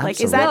that. Like,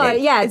 is Absolutely.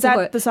 that, yeah, is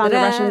that the song of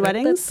Russian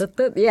weddings?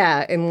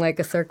 Yeah, in like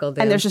a circle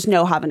dance. And there's just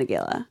no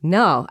Havanagila.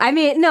 No. I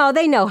mean, no,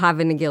 they know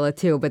Havanagila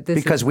too, but this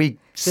Because is,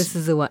 this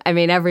is the one. I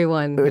mean,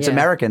 everyone. It's yeah.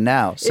 American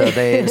now, so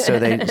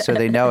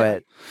they know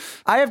it.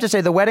 I have to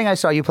say, the wedding I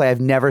saw you play,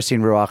 I've never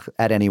seen Ruach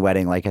at any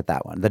wedding like at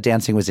that one. The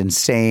dancing was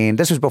insane.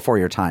 This was before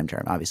your time,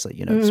 Jeremy.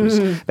 Obviously, this was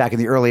back in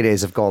the early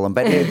days of Golem,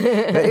 but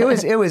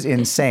it was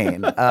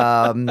insane.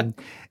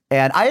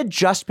 And I had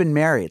just been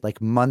married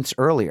like months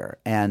earlier,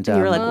 and You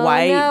were like, Oh,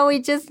 why? no, we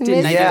just missed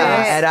didn't I it.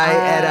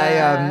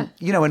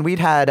 do yeah, and we'd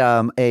had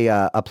a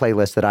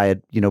playlist that I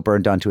had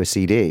burned onto a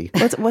CD.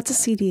 What's a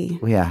CD?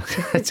 Yeah,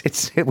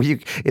 it's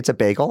a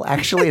bagel.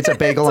 Actually, it's a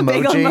bagel It's a emoji.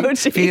 bagel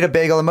emoji. If you need a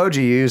bagel emoji,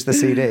 you use the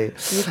CD.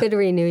 You could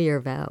renew your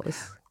vows.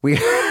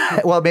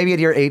 Well, maybe at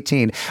year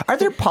 18. Are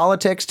there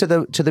politics to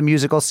the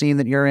musical scene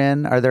that you're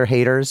in? Are there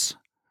haters?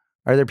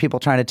 Are there people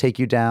trying to take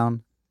you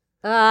down?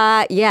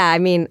 Yeah, I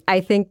mean,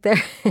 I think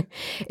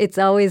it's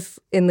always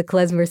in the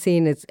klezmer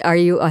scene. It's, are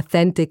you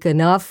authentic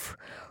enough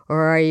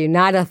or are you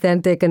not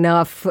authentic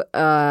enough?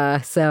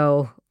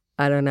 So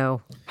I don't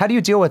know. How do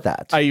you deal with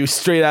that? Are you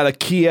straight out of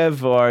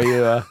Kiev, or are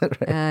you?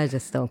 I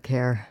just don't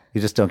care.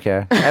 You just don't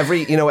care?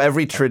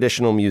 Every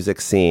traditional music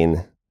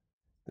scene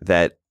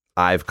that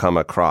I've come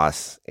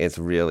across, it's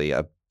really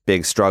a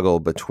big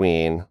struggle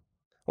between,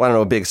 well, I don't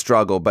know, a big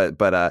struggle,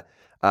 but a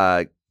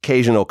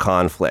occasional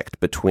conflict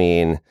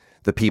between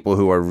the people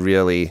who are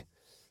really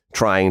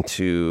trying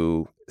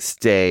to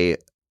stay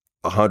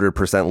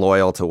 100%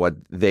 loyal to what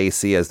they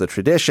see as the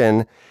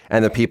tradition,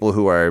 and the people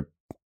who are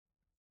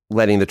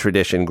letting the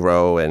tradition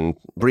grow and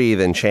breathe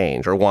and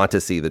change, or want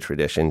to see the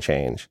tradition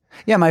change.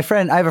 Yeah, I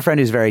have a friend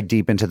who's very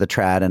deep into the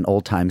trad and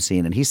old time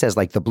scene, and he says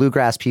like the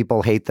bluegrass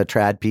people hate the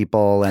trad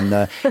people, and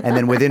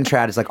then within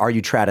trad it's like, are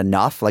you trad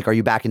enough? Like, are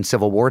you back in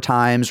Civil War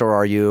times, or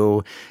are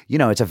you,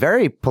 it's a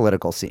very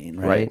political scene,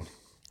 right?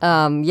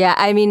 Yeah,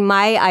 I mean,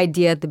 my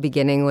idea at the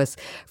beginning was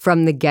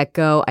from the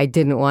get-go, I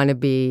didn't want to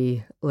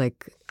be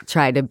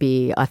try to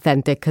be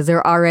authentic, because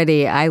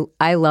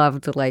I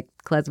loved like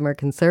klezmer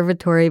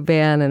conservatory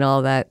band and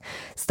all that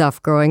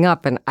stuff growing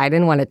up, and I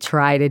didn't want to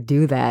try to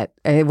do that.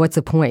 What's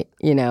the point,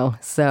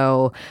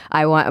 So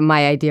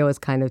my idea was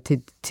kind of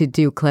to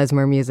do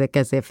klezmer music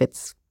as if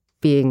it's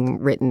being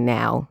written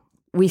now.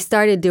 We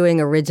started doing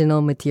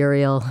original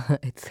material,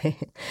 I'd say,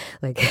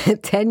 like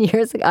 10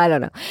 years ago. I don't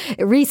know.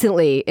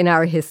 Recently in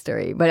our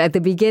history. But at the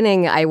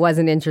beginning, I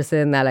wasn't interested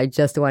in that. I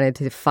just wanted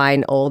to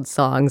find old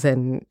songs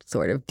and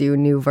sort of do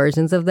new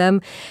versions of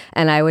them.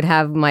 And I would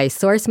have my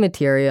source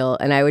material,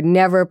 and I would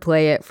never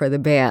play it for the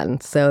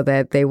band so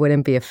that they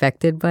wouldn't be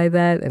affected by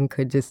that and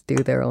could just do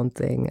their own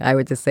thing. I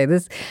would just say,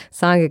 this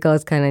song, it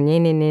goes kind of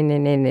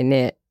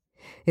nye.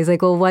 He's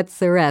like, well, what's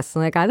the rest?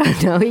 I'm like, I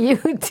don't know. You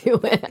do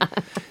it.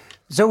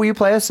 So will you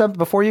play us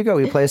before you go?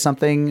 Will you play us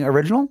something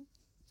original?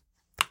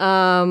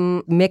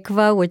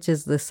 Mikvah, which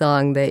is the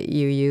song that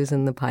you use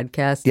in the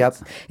podcast. Yep.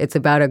 It's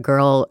about a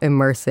girl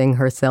immersing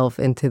herself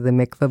into the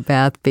mikvah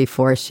bath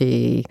before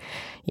she,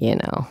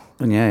 Yeah.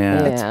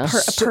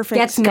 It's perfect.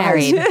 Gets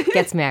married.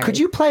 Could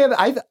you play?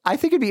 I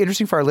think it'd be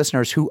interesting for our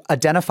listeners who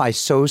identify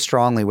so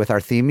strongly with our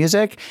theme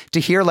music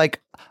to hear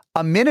like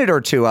a minute or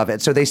two of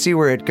it, so they see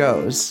where it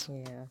goes.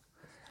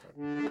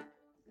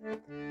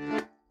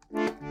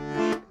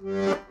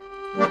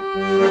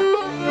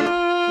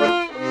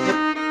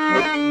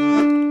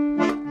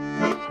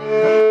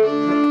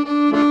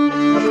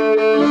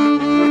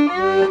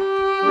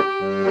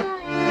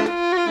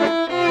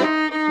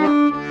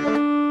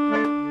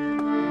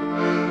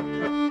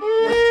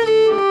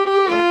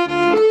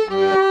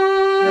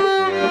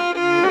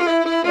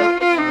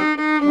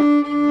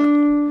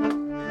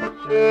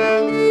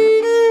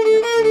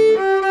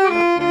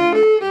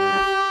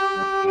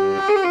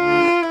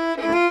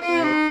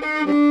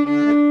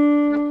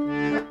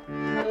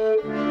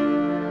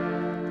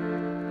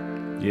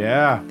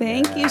 Yeah.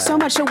 Thank you so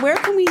much. So where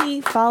can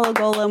we follow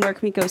Golem? Where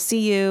can we go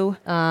see you?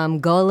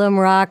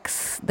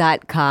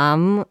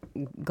 Golemrocks.com.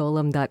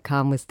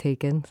 Golem.com was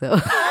taken. So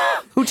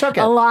who took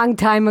it? A long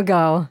time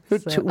ago.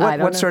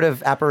 What sort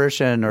of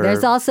apparition or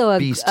There's also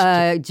beast?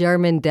 a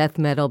German death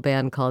metal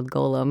band called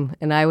Golem.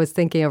 And I was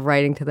thinking of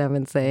writing to them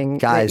and saying,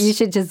 guys, you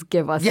should just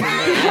give us a name.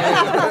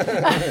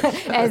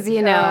 As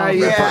you know.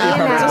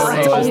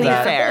 It's only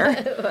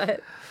fair.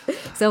 But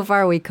so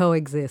far, we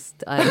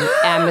coexist on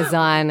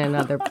Amazon and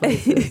other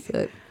places.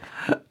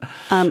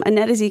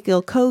 Annette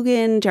Ezekiel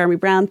Kogan, Jeremy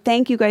Brown,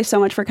 thank you guys so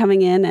much for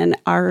coming in. And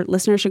our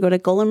listeners should go to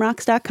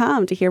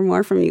golemrocks.com to hear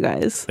more from you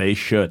guys. They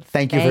should.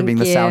 Thank you for being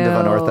the sound of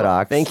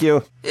Unorthodox. Thank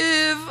you.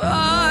 If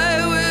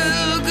I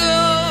will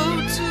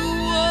go to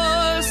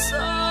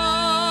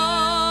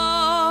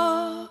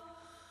Warsaw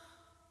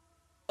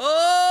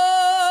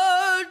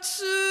or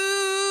to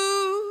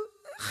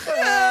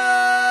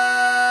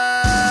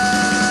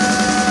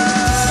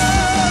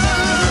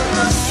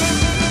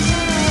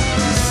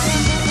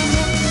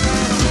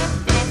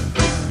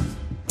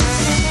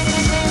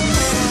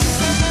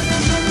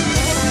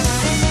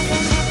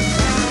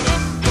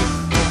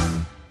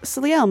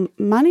Saliel,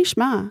 ma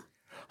nishma?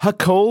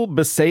 Hakol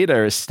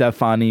Beseder,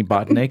 Stefani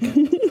Botnick.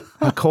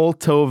 Hakol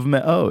Tov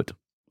Me'od.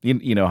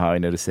 You know how I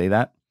know to say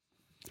that?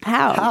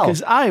 How?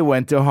 Because I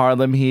went to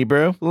Harlem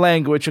Hebrew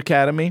Language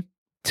Academy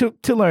to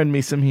learn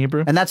me some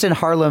Hebrew. And that's in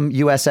Harlem,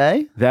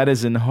 USA? That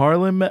is in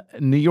Harlem,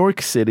 New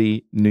York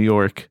City, New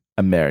York,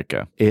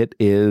 America. It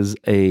is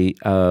a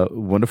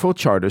wonderful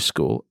charter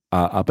school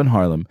up in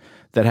Harlem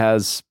that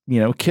has,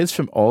 kids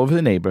from all over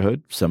the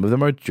neighborhood. Some of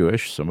them are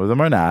Jewish, some of them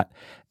are not.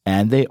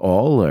 And they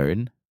all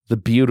learn the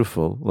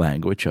beautiful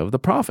language of the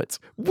prophets,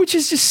 which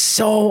is just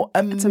so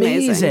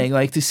amazing.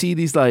 Like to see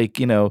these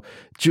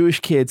Jewish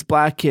kids,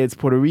 black kids,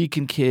 Puerto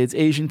Rican kids,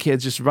 Asian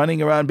kids just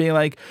running around being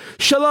like,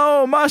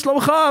 Shalom, ma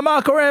shlomcha,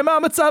 ma koreh, ma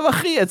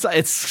matzavachi.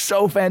 It's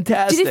so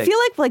fantastic. Did it feel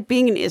like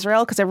being in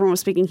Israel because everyone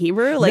was speaking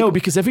Hebrew? No,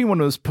 because everyone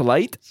was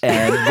polite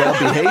and well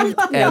behaved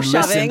and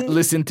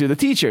listened to the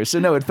teacher. So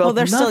no, it felt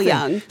they're nothing. Still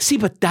young. See,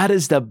 but that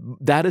is the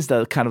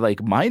kind of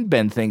like mind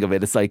bend thing of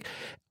it. It's like,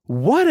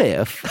 what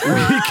if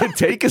we could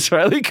take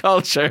Israeli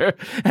culture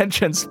and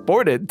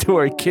transport it to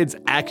where kids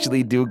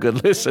actually do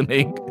good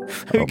listening?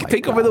 We could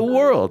take over the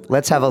world.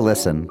 Let's have a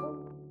listen.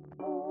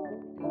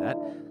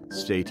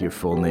 State your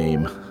full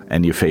name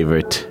and your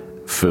favorite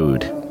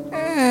food.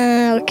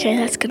 Okay,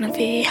 that's going to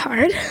be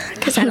hard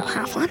because I don't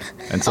have one.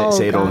 And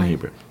say it all in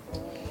Hebrew.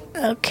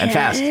 Okay. And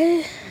fast.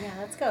 Yeah,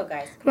 let's go,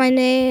 guys. My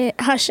name,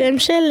 השם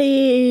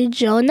שלי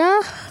ג'ונה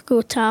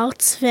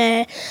גוטרץ,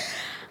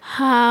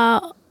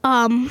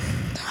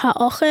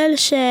 האוכל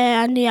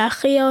שאני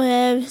הכי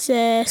אוהב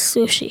זה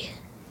סושי.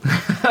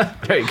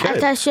 Very good.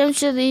 את השם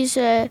שלי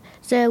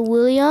זה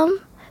וויליאם,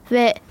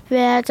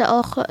 ואת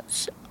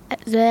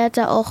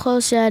האוכל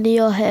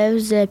שאני אוהב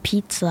זה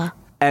פיצה.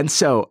 And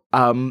so,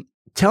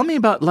 tell me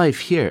about life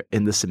here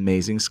in this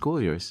amazing school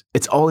of yours.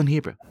 It's all in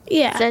Hebrew.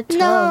 Yeah.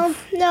 No,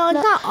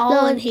 it's not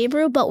all in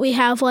Hebrew, but we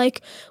have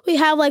like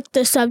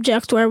the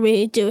subject where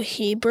we do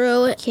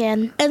Hebrew.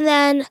 And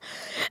then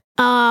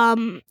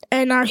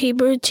and our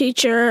Hebrew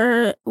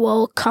teacher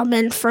will come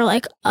in for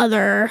like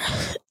other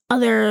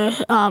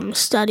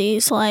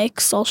studies like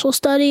social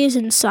studies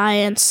and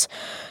science.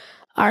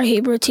 Our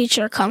Hebrew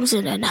teacher comes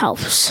in and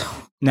helps.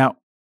 Now,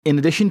 in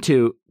addition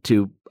to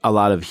a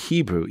lot of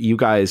Hebrew, you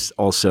guys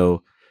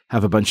also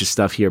have a bunch of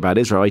stuff here about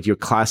Israel, right? Your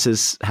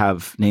classes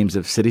have names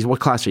of cities. What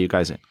class are you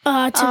guys in?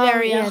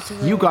 Tveria.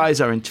 You guys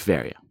are in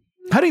Tveria.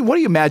 What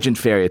do you imagine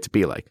Tveria to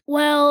be like?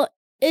 Well,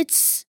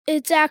 it's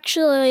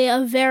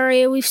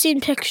actually we've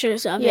seen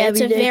pictures of it.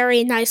 It's a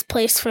very nice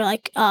place for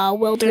like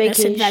wilderness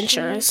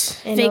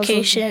adventures,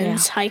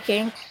 vacations,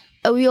 hiking.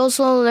 We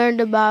also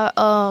learned about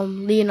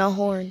Lena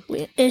Horne.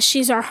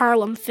 She's our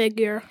Harlem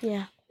figure.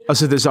 Yeah. Oh,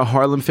 so there's a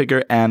Harlem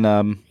figure and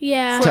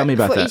tell me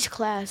about that. For each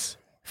class.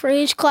 For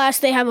each class,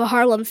 they have a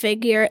Harlem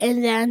figure,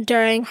 and then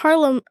during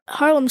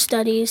Harlem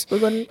studies,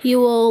 you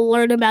will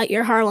learn about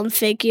your Harlem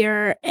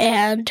figure.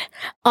 And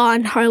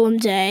on Harlem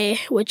Day,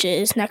 which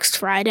is next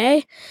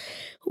Friday,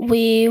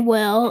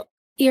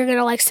 you're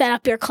gonna like set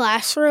up your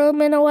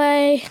classroom in a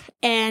way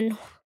and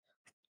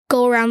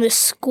go around the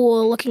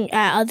school looking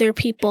at other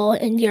people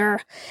in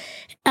your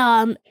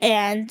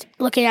and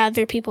looking at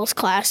other people's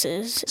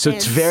classes. So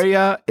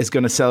Tveria is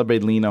going to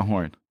celebrate Lena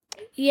Horne.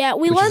 Yeah,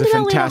 we which learned is a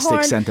about Lena fantastic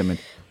Horne. sentiment.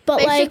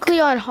 But basically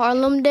on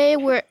Harlem Day,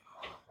 we're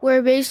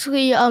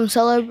basically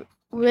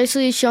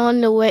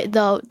showing the way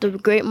the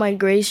Great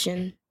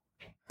Migration.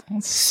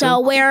 So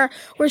we're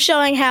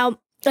showing how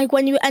like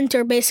when you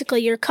enter,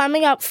 basically you're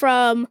coming up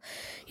from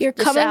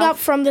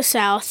the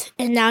south,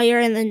 and now you're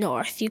in the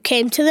north. You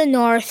came to the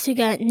north to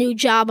get new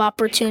job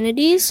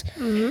opportunities,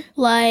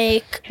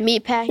 like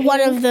meatpacking. One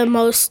of the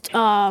most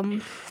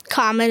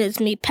common is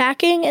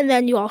meatpacking, and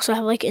then you also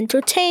have like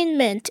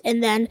entertainment,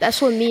 and then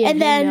that's what me and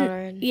then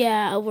are in.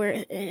 Yeah,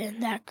 we're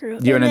in that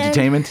group. You're in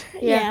entertainment?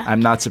 Yeah. I'm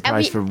not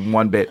surprised for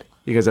one bit.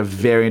 You guys are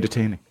very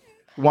entertaining.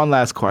 One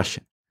last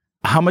question: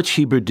 how much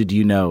Hebrew did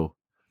you know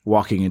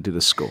walking into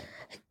the school?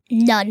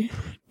 None.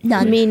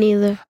 Me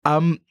neither.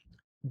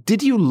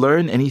 Did you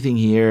learn anything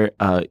here?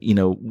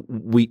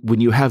 When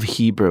you have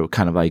Hebrew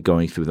kind of like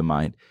going through the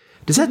mind,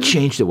 does that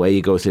change the way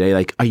you go today?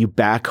 Like, are you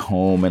back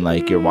home and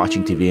like you're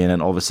watching TV and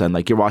then all of a sudden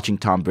like you're watching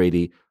Tom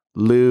Brady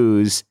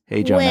lose,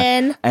 hey Jonah,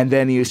 Win. And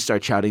then you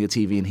start shouting at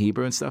TV in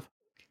Hebrew and stuff?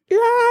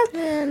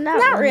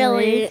 Not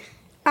really.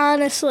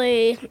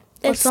 Honestly,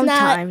 it's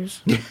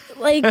sometimes. Not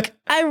like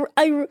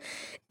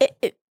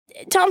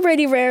Tom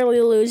Brady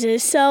rarely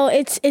loses, so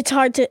it's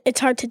hard to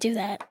do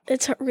that.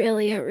 It's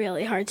really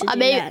hard to do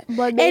that.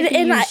 But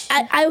and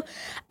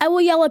I will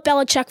yell at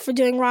Belichick for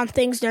doing wrong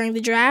things during the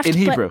draft. In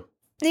Hebrew?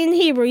 In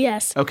Hebrew,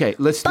 yes. Okay,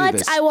 let's do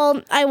this.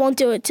 But I won't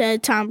do it to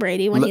Tom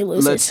Brady when he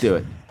loses. Let's do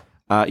it.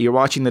 You're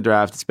watching the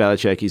draft. It's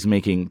Belichick. He's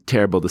making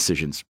terrible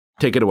decisions.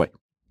 Take it away.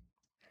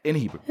 In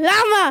Hebrew.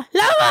 Lama!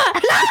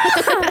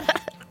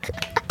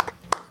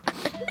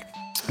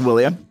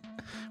 William,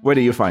 where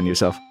do you find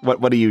yourself?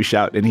 What do you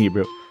shout in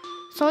Hebrew?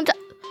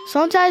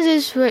 Sometimes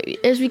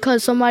it's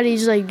because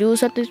somebody's like doing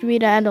something to me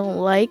that I don't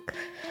like.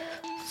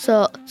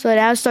 So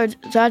I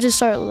just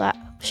start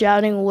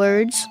shouting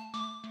words.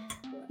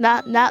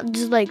 Not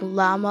just like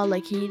llama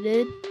like he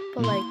did,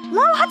 but like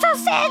llama hata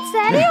sense.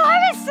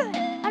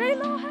 I don't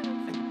know how.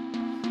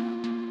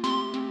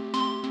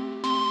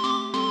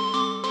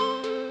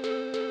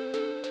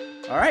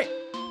 All right.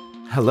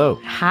 Hello.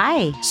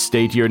 Hi.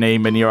 State your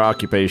name and your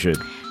occupation.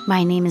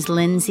 My name is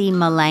Lindsay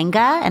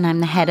Malanga, and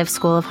I'm the head of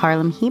School of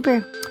Harlem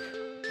Hebrew.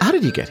 How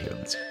did you get here,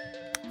 Lindsay?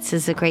 This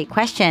is a great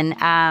question.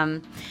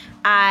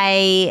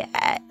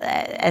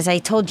 As I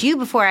told you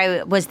before,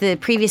 I was the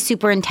previous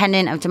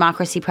superintendent of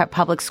Democracy Prep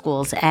Public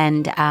Schools.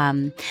 And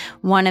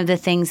one of the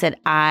things that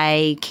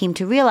I came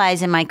to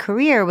realize in my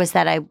career was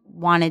that I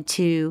wanted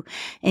to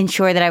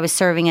ensure that I was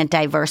serving a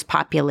diverse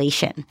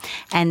population.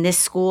 And this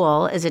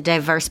school is a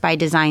diverse by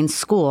design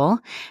school.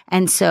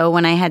 And so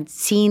when I had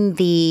seen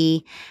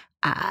the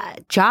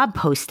job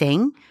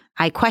posting,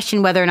 I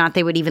questioned whether or not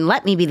they would even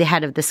let me be the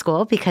head of the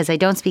school because I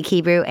don't speak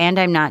Hebrew and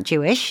I'm not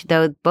Jewish,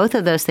 though both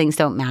of those things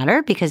don't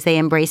matter because they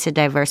embrace a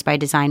diverse by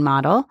design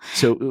model.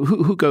 So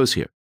who goes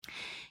here?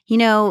 You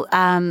know,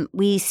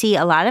 we see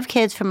a lot of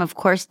kids from, of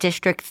course,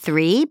 District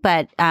 3,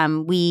 but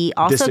we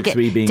also get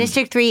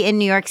District 3 in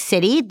New York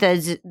City,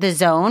 the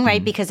zone,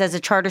 right? Because as a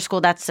charter school,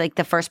 that's like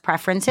the first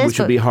preferences. Which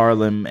would be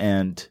Harlem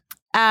and...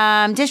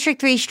 District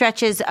 3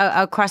 stretches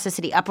across the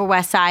city, Upper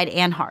West Side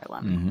and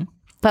Harlem. Mm-hmm.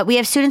 But we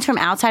have students from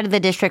outside of the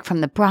district,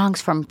 from the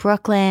Bronx, from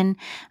Brooklyn.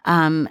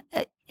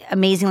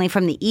 amazingly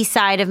from the east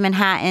side of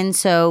Manhattan.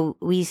 So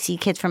we see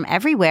kids from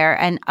everywhere.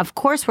 And of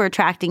course, we're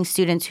attracting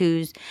students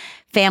whose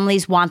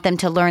families want them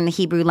to learn the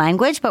Hebrew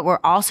language, but we're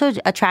also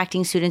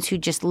attracting students who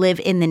just live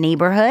in the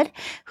neighborhood,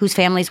 whose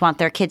families want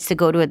their kids to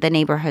go to the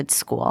neighborhood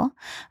school.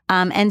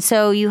 And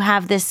so you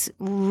have this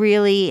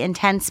really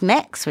intense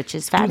mix, which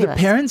is fabulous. Do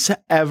the parents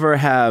ever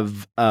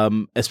have,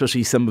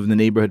 especially some of the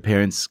neighborhood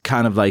parents,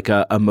 kind of like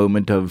a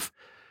moment of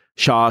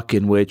shock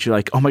in which you're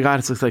like, oh my God,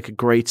 it looks like a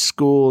great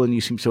school and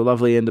you seem so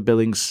lovely and the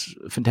building's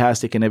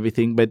fantastic and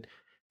everything, but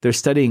they're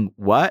studying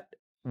what?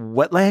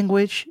 What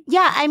language?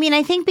 Yeah, I mean,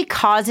 I think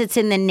because it's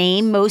in the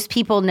name, most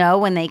people know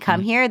when they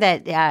come here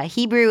that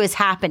Hebrew is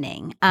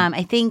happening.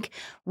 I think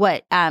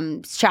what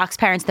shocks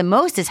parents the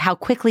most is how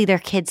quickly their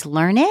kids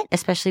learn it,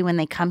 especially when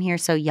they come here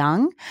so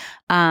young,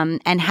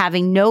 and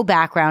having no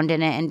background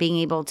in it and being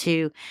able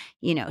to,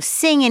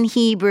 sing in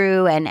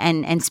Hebrew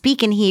and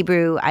speak in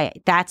Hebrew.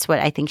 That's what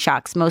I think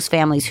shocks most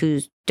families who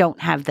don't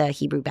have the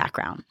Hebrew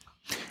background.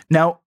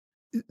 Now,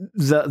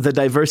 the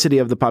diversity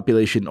of the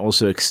population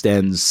also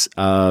extends,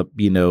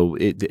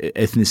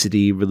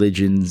 ethnicity,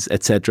 religions,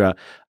 etc.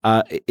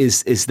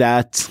 Is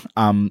that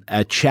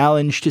a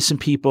challenge to some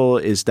people?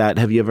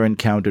 Have you ever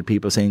encountered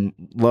people saying,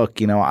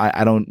 "Look,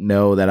 I don't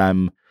know that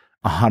I'm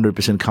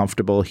 100%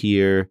 comfortable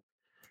here,"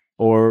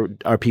 or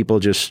are people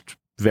just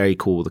very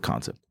cool with the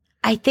concept?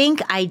 I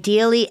think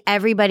ideally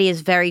everybody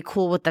is very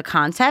cool with the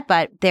concept,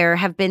 but there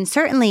have been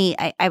certainly,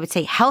 I would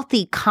say,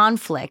 healthy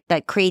conflict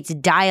that creates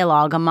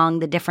dialogue among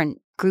the different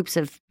groups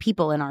of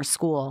people in our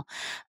school,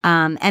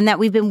 and that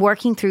we've been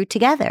working through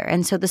together.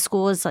 And so the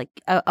school is like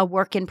a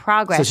work in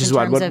progress. Such as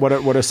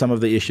what are some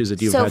of the issues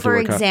that you've had to work out? So, for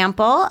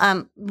example,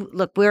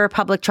 look, we're a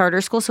public charter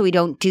school, so we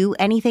don't do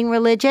anything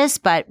religious.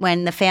 But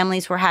when the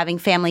families were having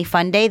family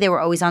fun day, they were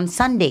always on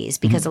Sundays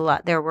because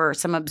there were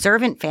some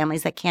observant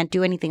families that can't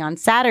do anything on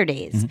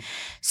Saturdays.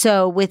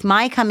 So with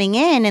my coming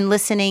in and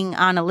listening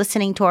on a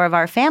listening tour of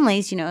our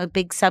families, a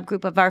big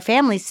subgroup of our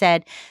families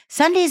said,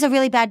 Sunday is a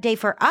really bad day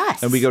for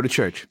us. And we go to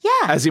church. Yeah.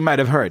 As you might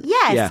have heard.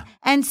 Yes. Yeah.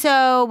 And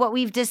so what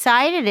we've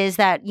decided is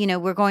that,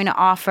 we're going to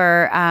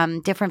offer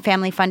different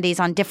family fun days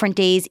on different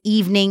days,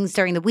 evenings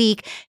during the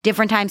week,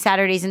 different times,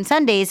 Saturdays and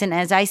Sundays. And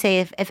as I say,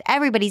 if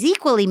everybody's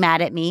equally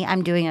mad at me,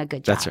 I'm doing a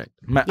good job. That's right.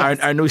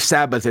 Our new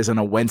Sabbath is on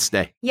a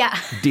Wednesday. Yeah.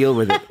 Deal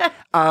with it.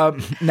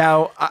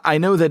 Now, I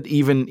know that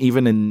even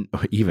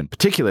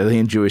particularly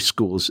in Jewish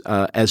schools,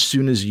 as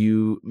soon as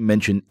you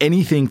mention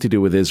anything to do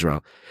with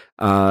Israel,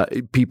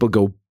 people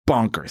go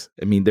bonkers.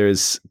 I mean,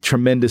 there's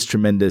tremendous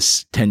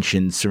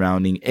tension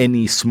surrounding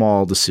any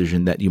small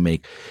decision that you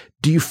make.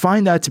 Do you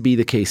find that to be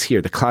the case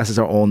here? The classes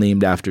are all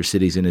named after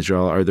cities in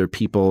Israel. Are there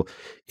people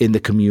in the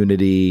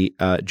community,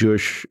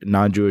 Jewish,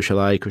 non-Jewish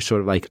alike, who are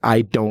sort of like,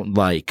 I don't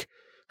like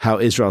how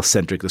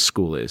Israel-centric the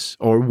school is?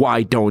 Or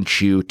why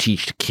don't you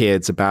teach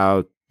kids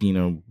about,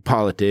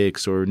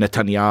 politics or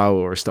Netanyahu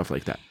or stuff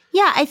like that?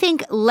 Yeah, I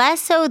think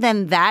less so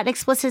than that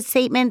explicit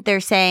statement.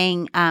 They're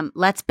saying,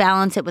 let's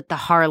balance it with the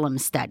Harlem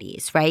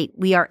studies, right?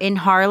 We are in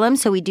Harlem,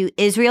 so we do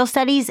Israel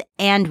studies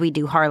and we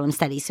do Harlem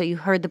studies. So you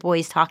heard the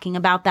boys talking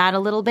about that a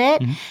little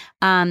bit.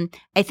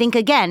 I think,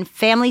 again,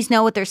 families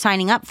know what they're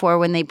signing up for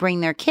when they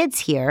bring their kids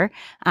here.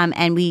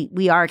 And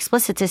we are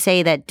explicit to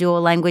say that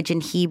dual language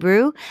in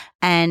Hebrew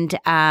and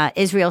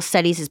Israel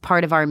studies is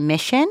part of our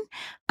mission.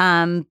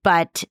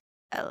 But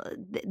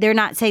they're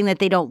not saying that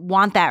they don't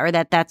want that or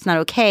that that's not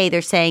okay.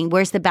 They're saying,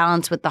 where's the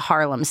balance with the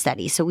Harlem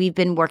study? So we've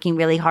been working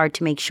really hard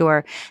to make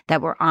sure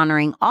that we're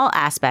honoring all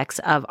aspects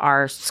of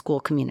our school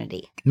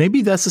community.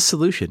 Maybe that's the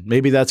solution.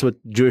 Maybe that's what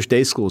Jewish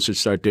day schools should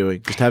start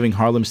doing, just having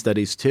Harlem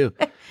studies too.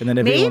 And then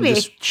everyone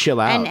just chill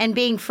out. And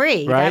being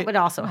free, right? That would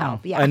also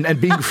help. Yeah.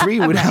 And being free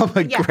would help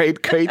a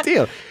great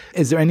deal.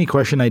 Is there any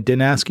question I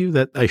didn't ask you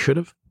that I should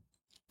have?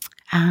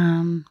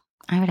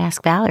 I would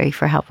ask Valerie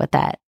for help with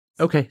that.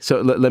 Okay, so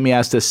let me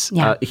ask this.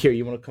 Yeah. Here,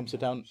 you want to come sit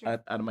down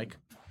at a mic?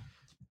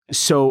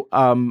 So,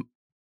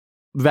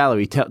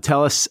 Valerie,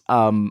 tell us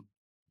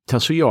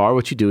who you are,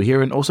 what you do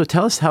here, and also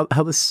tell us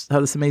how this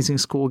amazing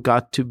school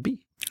got to be.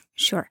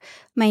 Sure.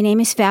 My name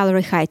is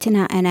Valerie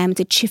Haitina, and I'm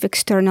the Chief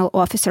External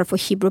Officer for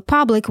Hebrew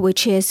Public,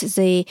 which is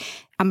the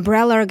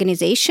umbrella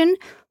organization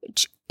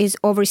which is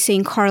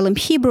overseeing Harlem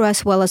Hebrew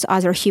as well as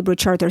other Hebrew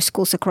charter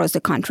schools across the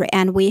country.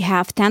 And we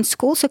have 10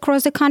 schools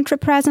across the country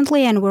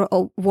presently, and we're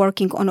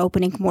working on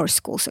opening more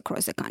schools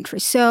across the country.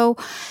 So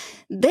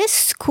this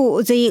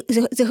school,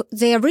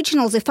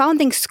 the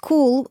founding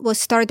school was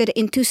started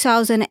in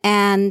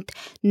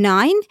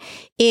 2009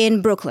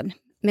 in Brooklyn,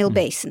 Mill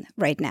Basin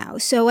right now.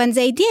 So, and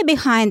the idea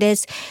behind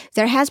this,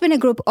 there has been a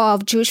group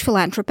of Jewish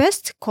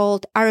philanthropists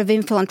called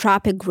Aravim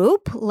Philanthropic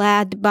Group,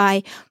 led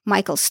by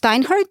Michael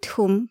Steinhardt,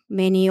 whom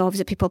many of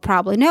the people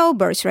probably know,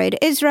 Birthright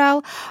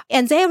Israel.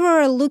 And they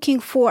were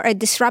looking for a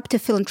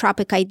disruptive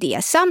philanthropic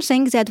idea,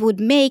 something that would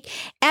make,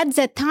 at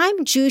that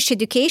time, Jewish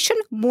education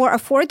more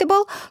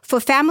affordable for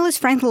families,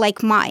 frankly,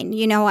 like mine.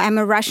 I'm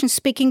a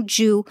Russian-speaking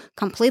Jew,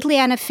 completely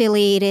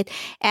unaffiliated,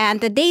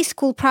 and the day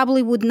school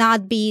probably would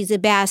not be the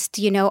best,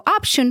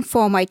 option option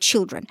for my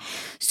children.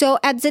 So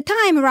at the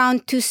time,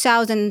 around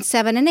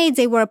 2007 and 8,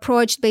 they were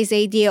approached by the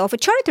idea of a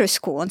charter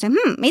school and said,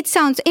 it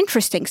sounds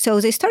interesting.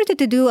 So they started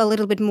to do a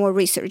little bit more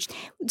research.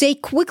 They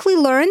quickly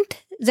learned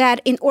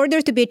that in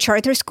order to be a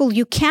charter school,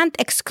 you can't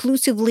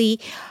exclusively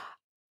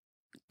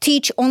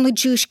teach only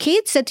Jewish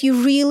kids, that you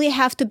really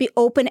have to be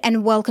open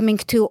and welcoming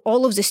to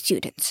all of the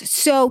students.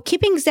 So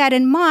keeping that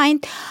in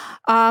mind,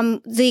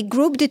 the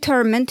group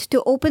determined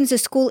to open the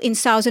school in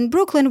Southern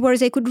Brooklyn where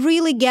they could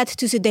really get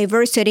to the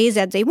diversity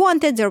that they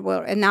wanted. There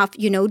were enough,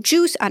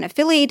 Jews,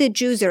 unaffiliated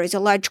Jews. There is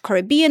a large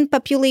Caribbean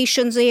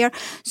population there.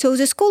 So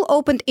the school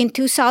opened in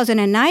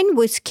 2009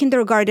 with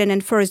kindergarten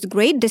and first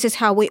grade. This is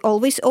how we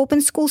always open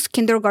schools,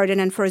 kindergarten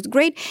and first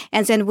grade.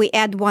 And then we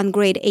add 1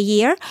 grade a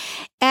year.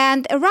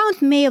 And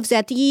around May of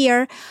that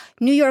year,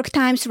 New York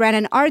Times ran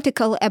an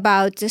article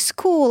about the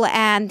school,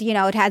 and,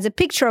 it has a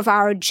picture of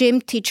our gym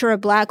teacher, a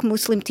Black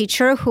Muslim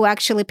teacher who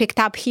actually picked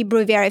up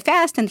Hebrew very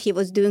fast, and he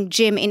was doing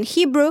gym in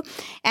Hebrew.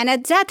 And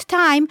at that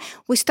time,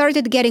 we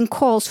started getting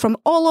calls from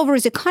all over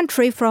the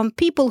country from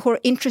people who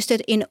are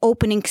interested in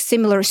opening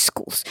similar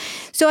schools.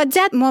 So at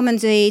that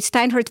moment, the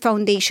Steinhardt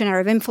Foundation,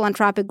 Arvim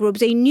Philanthropic Group,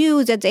 they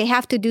knew that they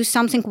have to do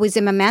something with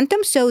the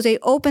momentum, so they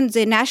opened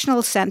the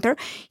National Center,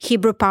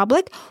 Hebrew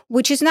Public,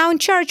 which is now in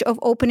charge of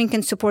opening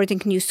and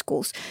supporting new schools.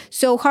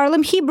 So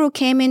Harlem Hebrew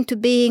came into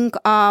being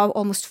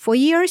almost 4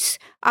 years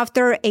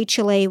after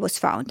HLA was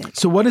founded.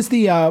 So what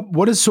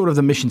is sort of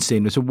the mission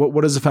statement? So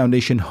what does the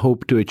foundation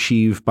hope to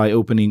achieve by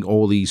opening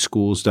all these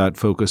schools that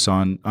focus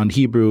on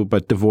Hebrew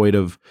but devoid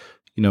of,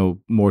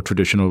 more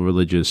traditional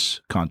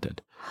religious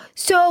content?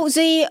 So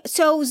the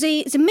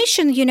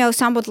mission,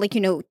 somewhat like,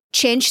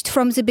 changed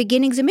from the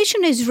beginning. The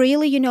mission is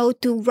really,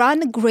 to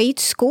run great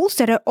schools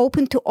that are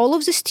open to all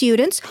of the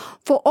students,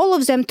 for all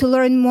of them to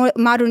learn more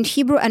modern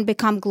Hebrew and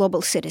become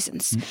global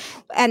citizens.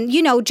 And,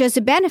 just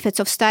the benefits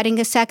of studying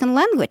a second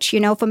language.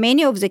 For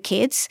many of the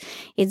kids,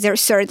 it's their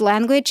third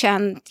language,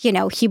 and,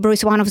 Hebrew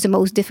is one of the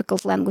most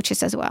difficult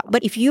languages as well.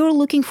 But if you're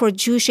looking for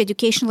Jewish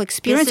educational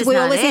experience, we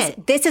always say,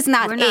 this is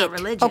not We're it. not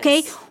religious.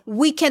 Okay?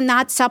 We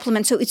cannot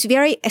supplement. So it's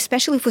very,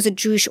 especially for the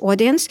Jewish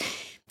audience,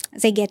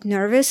 they get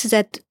nervous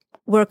that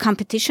we're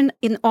competition.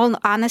 In all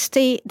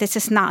honesty, this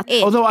is not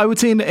it. Although I would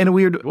say in a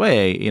weird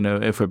way,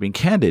 if we're being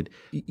candid,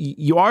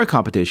 you are a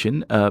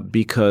competition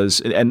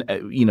because,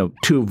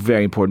 two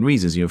very important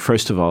reasons.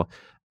 First of all,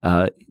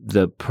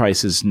 the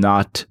price is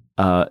not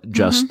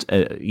just,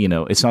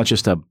 it's not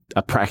just a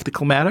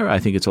practical matter. I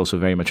think it's also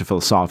very much a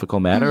philosophical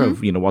matter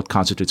of, what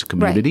constitutes a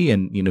community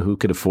and, who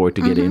could afford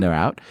to get in or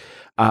out.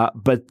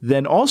 But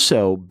then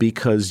also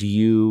because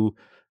you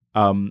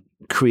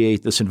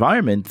create this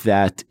environment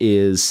that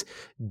is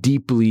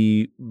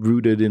deeply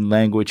rooted in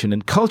language and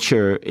in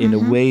culture in a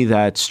way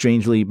that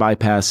strangely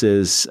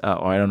bypasses,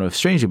 or I don't know if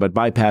strangely, but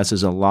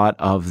bypasses a lot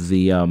of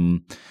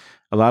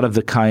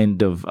the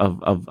kind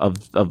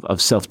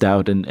of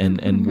self-doubt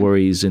and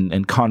worries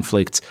and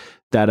conflicts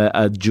that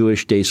a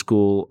Jewish day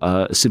school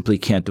simply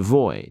can't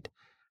avoid.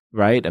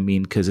 Right? I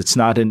mean, because it's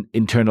not an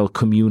internal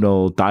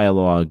communal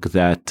dialogue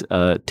that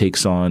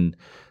takes on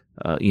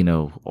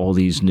all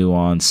these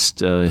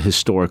nuanced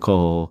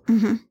historical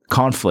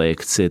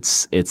conflicts.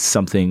 It's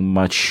something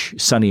much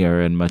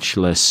sunnier and much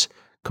less,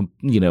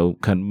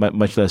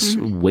 much less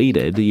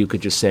weighted. You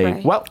could just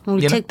say, well,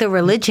 we took the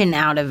religion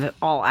out of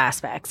all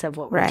aspects of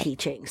what we're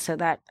teaching. So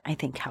that, I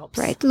think, helps.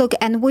 Right. Look,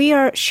 and we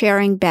are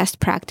sharing best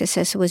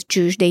practices with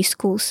Jewish day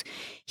schools,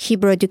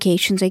 Hebrew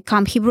education.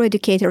 Hebrew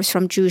educators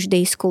from Jewish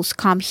day schools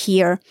come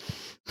here,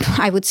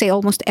 I would say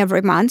almost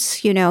every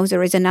month.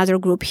 There is another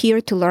group here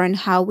to learn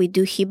how we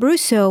do Hebrew.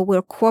 So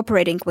we're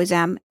cooperating with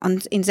them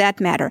in that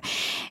matter.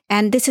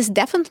 And this is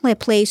definitely a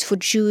place for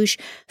Jewish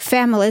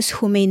families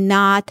who may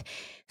not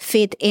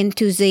fit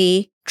into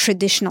the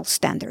traditional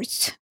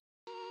standards.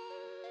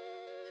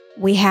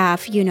 We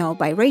have,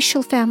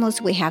 biracial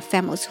families. We have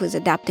families with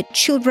adopted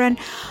children.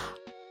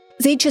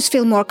 They just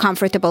feel more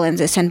comfortable in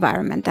this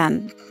environment.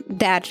 And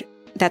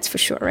that's for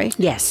sure, right?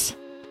 Yes.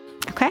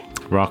 Okay.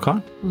 Rock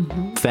on.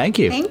 Thank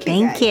you.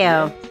 Thank you.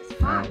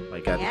 Oh my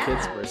God, the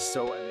kids were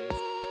so amazing.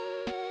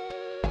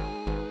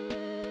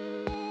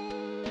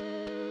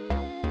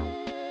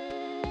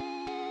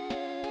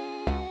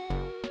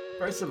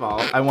 First of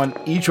all, I want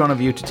each one of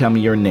you to tell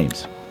me your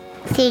names.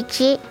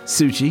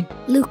 Suchi.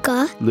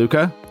 Luca.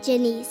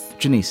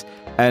 Janice.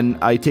 And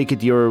I take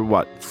it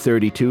you're,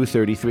 32,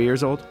 33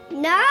 years old?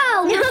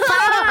 No, you're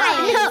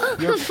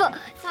 5. You're 5?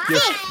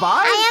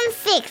 I am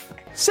 6.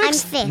 6? I'm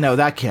 6. No,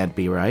 that can't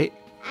be right.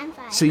 I'm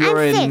 5. So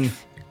you're in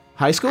 6.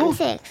 high school? I'm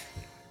 6.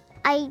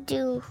 I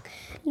do.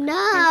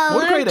 No,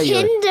 what grade are you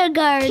in?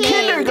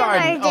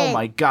 Kindergarten. Oh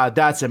my God,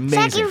 that's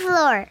amazing. Second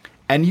floor.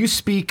 And you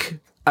speak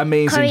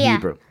amazing Korea.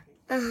 Hebrew.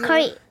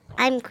 Korea.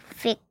 I'm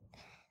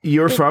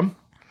You're from?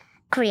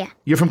 Korea.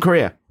 You're from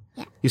Korea?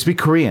 Yeah. You speak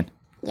Korean?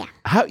 Yeah.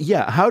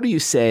 How do you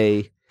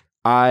say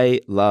I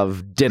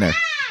love dinner?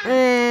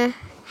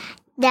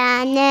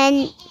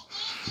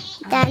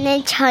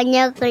 나는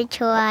저녁을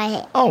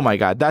좋아해. Oh my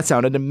God, that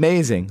sounded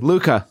amazing.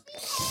 Luca,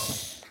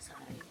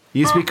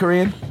 you speak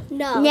Korean? No.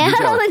 No. You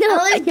don't.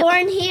 I was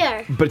born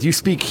here. But you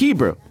speak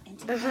Hebrew.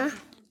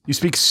 You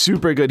speak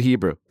super good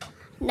Hebrew.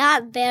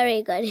 Not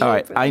very good Hebrew. All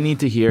right, I need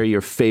to hear your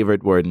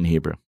favorite word in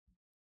Hebrew.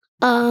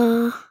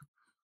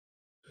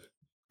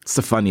 It's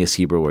the funniest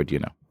Hebrew word you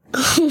know.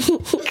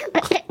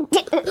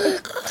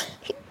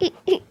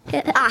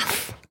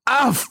 Off.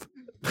 Off!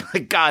 My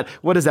God,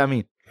 what does that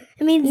mean?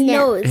 It means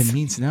nose. It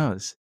means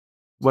nose.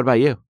 What about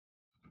you?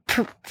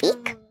 Poopy.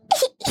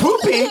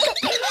 Poopy?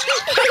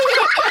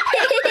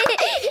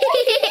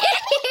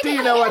 Do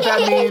you know what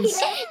that means?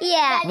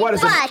 Yeah. What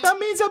is butt. it? That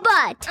means a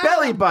butt.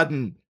 belly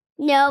button.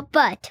 No,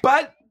 butt.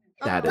 But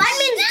that is... Butt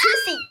means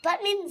toothy.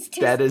 Butt means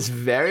toothy. That is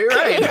very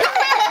right.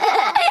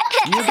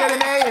 You get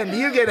an A and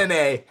you get an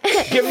A.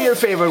 Give me your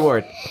favorite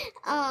word.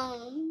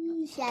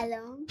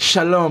 Shalom.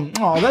 Shalom.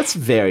 Oh, that's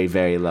very,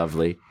 very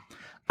lovely.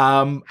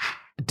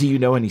 Do you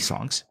know any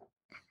songs?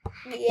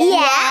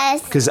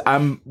 Yes. Because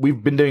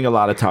we've been doing a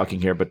lot of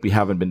talking here, but we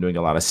haven't been doing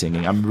a lot of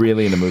singing. I'm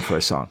really in the mood for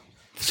a song.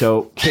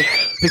 So pick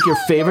your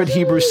favorite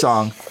Hebrew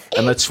song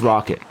and let's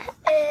rock it.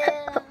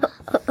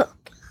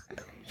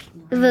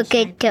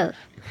 Boker tov,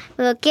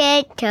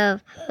 boker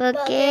tov,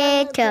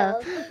 boker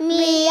tov.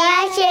 Mi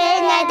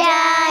yashen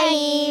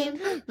adayim.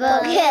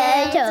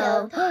 Boker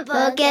tov,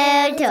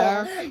 boker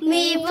tov.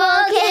 Mi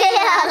boker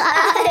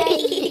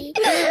achayim.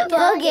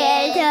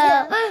 Boker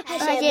tov,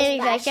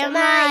 Hashem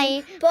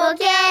b'shamayim.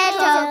 Boker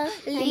tov,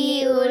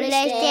 li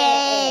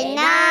uleshte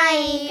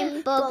einayim.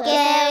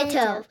 Boker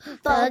tov,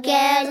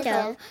 boker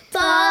tov,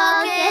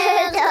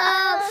 boker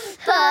tov,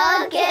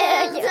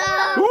 boker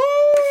tov.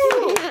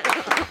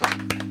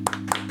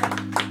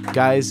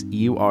 Guys,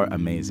 you are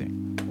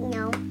amazing.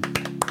 No.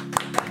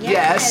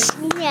 Yes.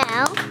 No.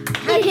 How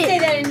do you say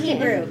that in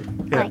Hebrew?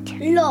 Right.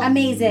 Lo.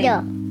 Amazing. Lo.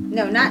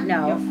 No, not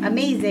no.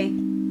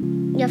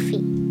 Amazing.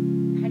 Yofi.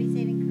 How do you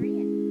say it in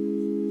Korean?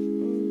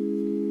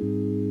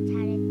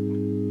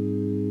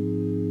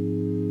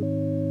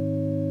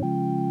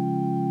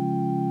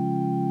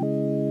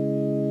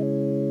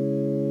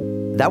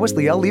 That was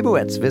Liel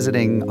Leibowitz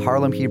visiting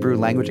Harlem Hebrew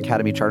Language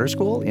Academy Charter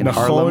School in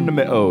Harlem,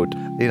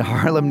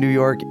 New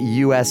York,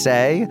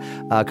 USA.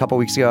 A couple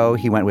weeks ago,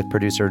 he went with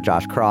producer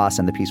Josh Cross,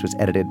 and the piece was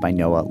edited by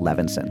Noah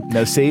Levinson.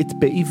 Now say it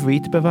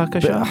be'ivrit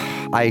bevakasha.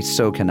 I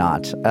so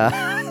cannot.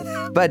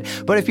 But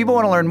if people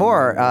want to learn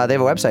more, they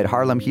have a website,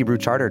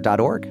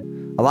 harlemhebrewcharter.org.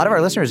 A lot of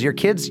our listeners, your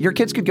kids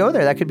could go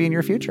there. That could be in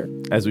your future.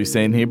 As we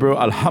say in Hebrew,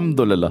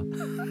 alhamdulillah.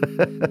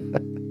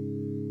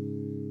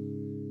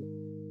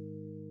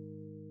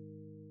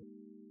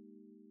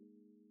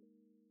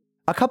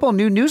 A couple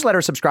new newsletter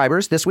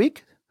subscribers this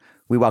week.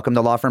 We welcome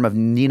the law firm of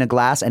Nina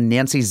Glass and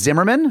Nancy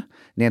Zimmerman.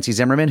 Nancy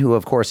Zimmerman, who,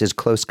 of course, is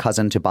close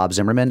cousin to Bob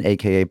Zimmerman,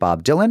 a.k.a.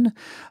 Bob Dylan.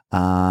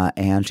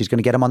 And she's going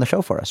to get him on the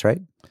show for us,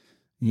 right?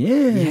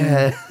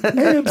 Yeah.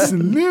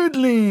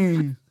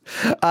 Absolutely.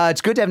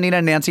 It's good to have Nina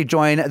and Nancy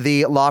join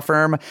the law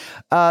firm.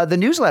 The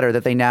newsletter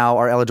that they now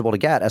are eligible to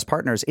get as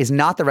partners is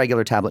not the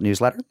regular tablet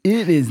newsletter.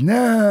 It is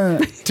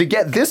not. To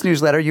get this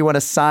newsletter, you want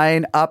to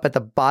sign up at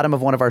the bottom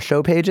of one of our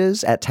show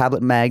pages at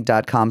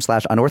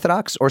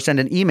tabletmag.com/unorthodox or send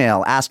an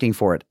email asking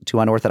for it to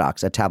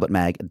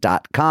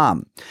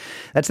unorthodox@tabletmag.com.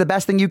 That's the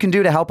best thing you can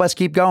do to help us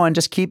keep going.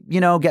 Just keep,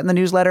 getting the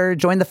newsletter,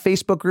 join the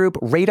Facebook group,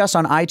 rate us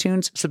on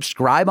iTunes,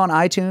 subscribe on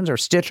iTunes or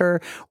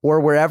Stitcher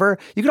or wherever.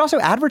 You can also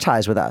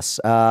advertise with us.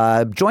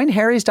 Join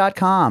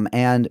Harry's.com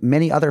and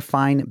many other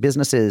fine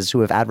businesses who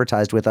have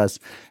advertised with us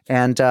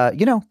and,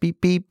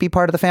 be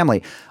part of the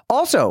family.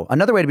 Also,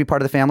 another way to be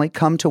part of the family,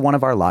 come to one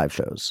of our live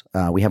shows.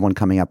 We have one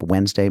coming up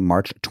Wednesday,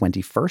 March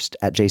 21st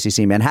at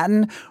JCC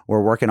Manhattan.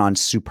 We're working on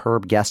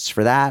superb guests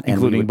for that.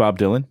 Including Bob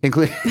Dylan.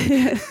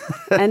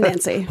 And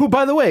Nancy. Who,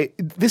 by the way,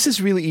 this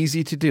is really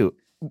easy to do.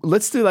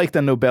 Let's do like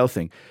the Nobel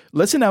thing.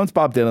 Let's announce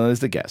Bob Dylan as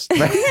the guest.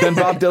 Then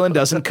Bob Dylan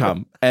doesn't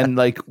come. And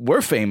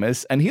we're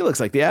famous and he looks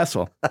like the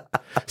asshole.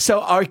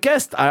 So our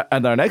guest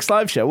on our next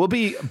live show will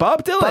be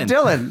Bob Dylan. Bob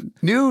Dylan.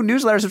 New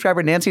newsletter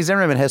subscriber Nancy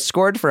Zimmerman has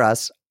scored for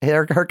us,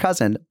 her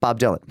cousin, Bob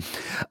Dylan.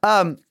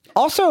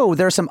 Also,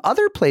 there are some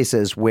other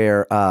places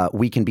where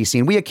we can be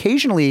seen. We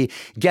occasionally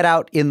get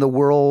out in the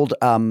world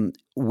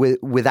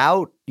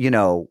without,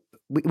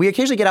 we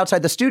occasionally get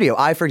outside the studio.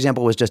 I, for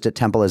example, was just at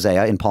Temple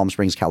Isaiah in Palm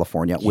Springs,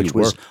 California, which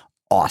was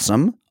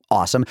awesome.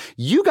 Awesome.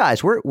 You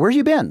guys, where have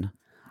you been?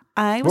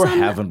 Where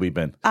haven't we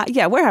been?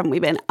 Where haven't we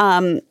been?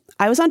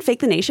 I was on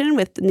Fake the Nation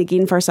with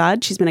Negin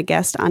Farsad. She's been a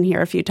guest on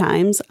here a few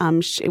times.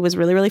 It was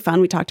really, really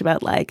fun. We talked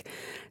about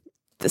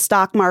the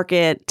stock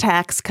market,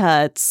 tax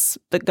cuts,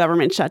 the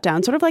government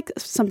shutdown, sort of like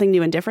something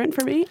new and different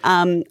for me.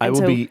 I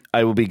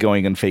will be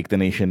going on Fake the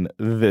Nation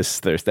this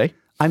Thursday.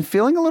 I'm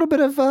feeling a little bit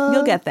of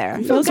you'll get there.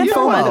 You'll get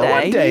there one day.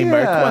 One day,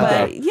 Mark. One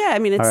day. Yeah, I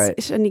mean,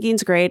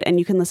 Negin's great, and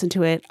you can listen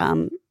to it.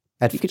 You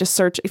could just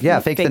search.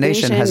 Fake the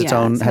Nation has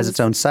its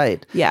own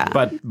site.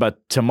 Yeah,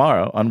 but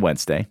tomorrow on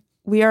Wednesday,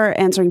 we are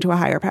answering to a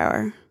higher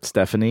power.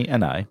 Stephanie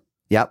and I.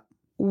 Yep.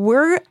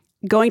 We're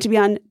going to be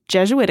on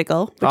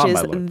Jesuitical, which Oh, my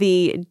is Lord.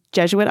 the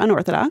Jesuit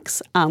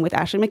Unorthodox, with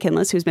Ashley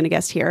McKinless, who's been a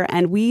guest here.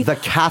 And The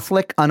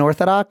Catholic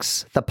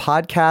Unorthodox, the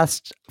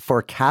podcast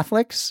for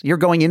Catholics. You're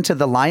going into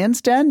the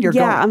Lion's Den?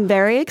 I'm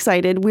very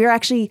excited. We're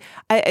actually,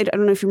 I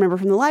don't know if you remember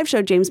from the live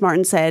show, James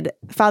Martin said,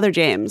 Father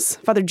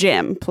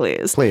Jim,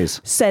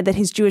 please, said that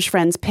his Jewish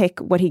friends pick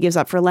what he gives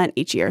up for Lent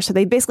each year. So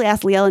they basically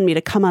asked Liel and me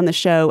to come on the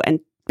show and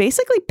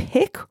basically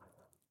pick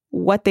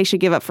what they should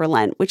give up for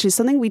Lent, which is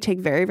something we take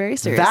very, very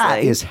seriously.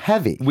 That is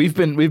heavy. We've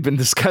been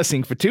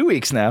discussing for 2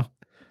 weeks now.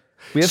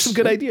 We have some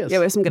good ideas. Yeah,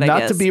 we have some good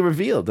Not ideas. to be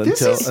revealed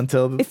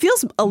until. It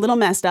feels a little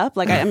messed up.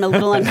 Like I'm a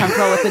little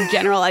uncomfortable with the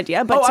general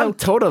idea. But I'm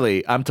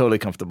totally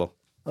comfortable.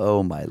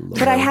 Oh my Lord!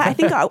 But I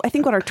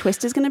think what our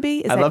twist is going to be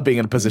is I that love being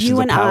in positions you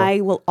of and power.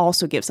 I will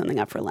also give something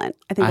up for Lent.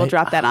 I think we'll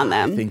drop that on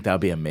them. I think that would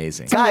be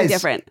amazing. Something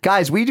different.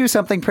 Guys, we do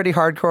something pretty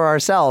hardcore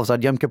ourselves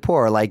on Yom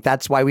Kippur. Like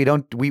that's why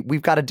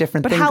we've got a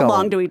different But thing how going.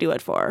 long do we do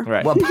it for?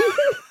 Right. Well,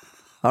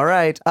 all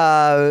right.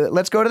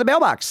 Let's go to the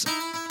mailbox.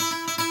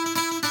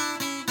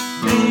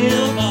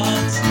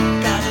 Mailbox,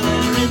 got a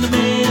letter in the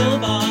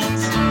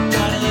mailbox,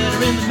 got a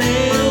letter in the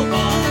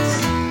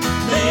mailbox,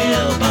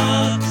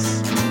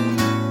 mailbox.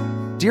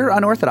 Dear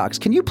Unorthodox,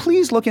 can you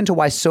please look into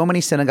why so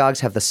many synagogues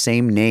have the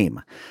same name?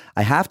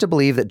 I have to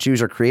believe that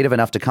Jews are creative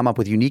enough to come up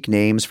with unique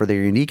names for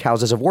their unique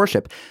houses of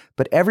worship,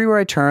 but everywhere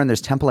I turn,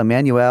 there's Temple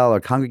Emmanuel or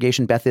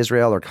Congregation Beth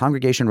Israel or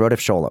Congregation Rodef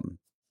Sholem.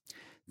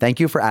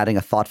 Thank you for adding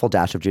a thoughtful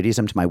dash of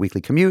Judaism to my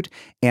weekly commute,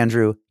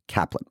 Andrew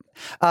Kaplan.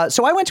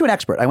 So I went to an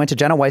expert. I went to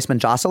Jenna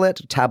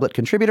Weissman-Josselit, tablet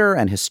contributor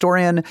and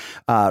historian.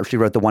 She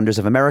wrote The Wonders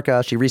of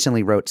America. She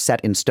recently wrote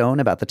Set in Stone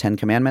about the Ten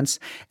Commandments.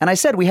 And I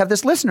said, we have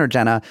this listener,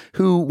 Jenna,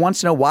 who wants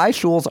to know why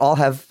shuls all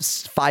have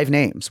 5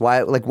 names. Why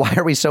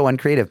are we so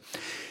uncreative?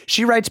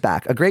 She writes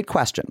back, a great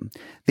question.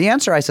 The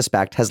answer, I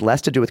suspect, has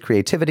less to do with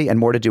creativity and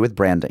more to do with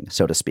branding,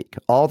 so to speak.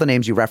 All the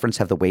names you reference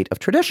have the weight of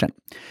tradition.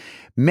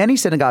 Many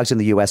synagogues in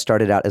the U.S.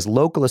 started out as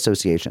local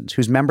associations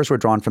whose members were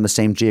drawn from the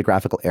same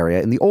geographical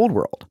area in the Old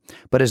World.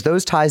 But as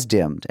those ties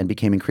dimmed and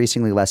became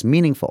increasingly less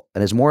meaningful,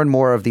 and as more and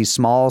more of these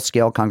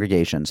small-scale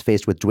congregations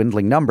faced with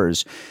dwindling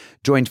numbers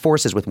joined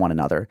forces with one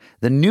another,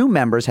 the new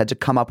members had to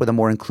come up with a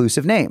more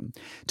inclusive name.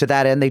 To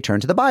that end, they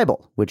turned to the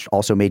Bible, which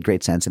also made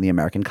great sense in the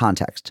American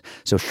context.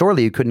 So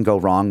surely you couldn't go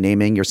wrong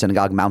naming your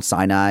synagogue Mount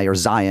Sinai or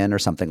Zion or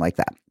something like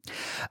that.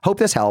 Hope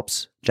this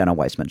helps, Jenna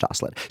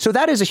Weissman-Josselit. So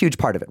that is a huge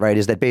part of it, right?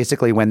 Is that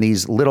basically when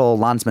these little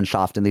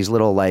Landsmannschaft and these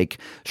little like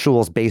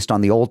shuls based on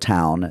the old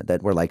town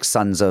that were like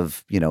sons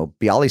of,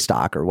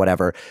 Bialystok or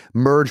whatever,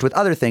 merged with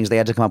other things, they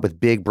had to come up with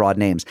big, broad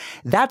names.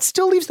 That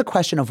still leaves the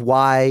question of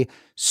why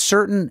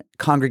certain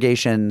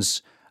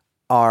congregations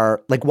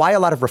are like why a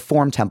lot of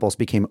Reform temples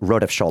became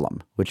Rodef Sholem,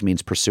 which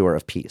means pursuer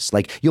of peace.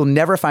 Like you'll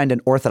never find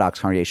an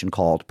Orthodox congregation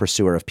called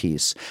pursuer of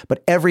peace,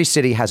 but every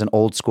city has an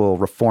old school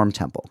Reform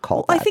temple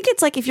called that. I think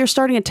it's like if you're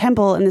starting a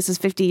temple and this is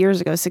 50 years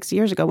ago, 60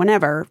 years ago,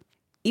 whenever,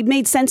 it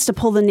made sense to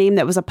pull the name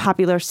that was a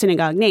popular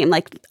synagogue name.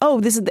 Like,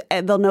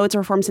 they'll know it's a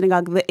Reform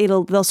synagogue.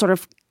 They'll sort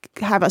of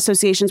have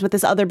associations with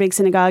this other big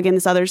synagogue in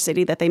this other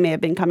city that they may have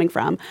been coming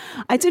from.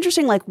 It's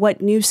interesting, like what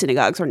new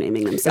synagogues are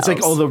naming themselves. It's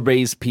like all the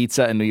Ray's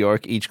Pizza in New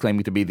York, each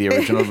claiming to be the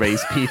original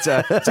Ray's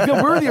Pizza. It's like,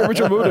 no, we're the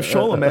original Rodef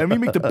Sholem, man. We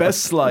make the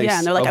best slice. Yeah,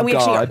 and they're like, of and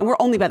God. we're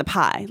only by the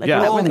pie. Like,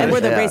 Yeah. we're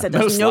the race that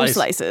does no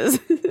slices.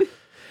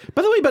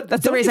 By the way, but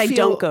that's the race I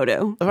don't go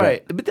to.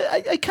 Right. But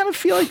I kind of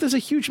feel like there's a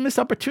huge missed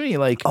opportunity.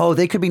 Like,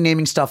 they could be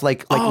naming stuff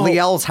like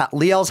Liel's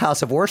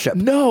House of Worship.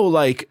 No,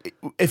 like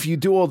if you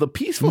do all the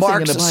peaceful Mark's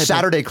thing in the Bible,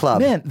 Saturday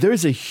Club. Man,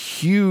 there's a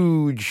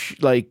huge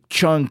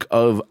chunk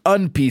of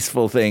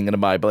unpeaceful thing in the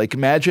Bible. Like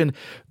imagine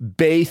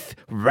Beth,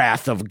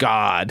 Wrath of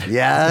God.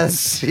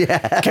 Yes.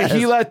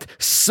 Kehilat,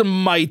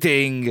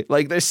 Smiting.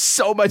 Like there's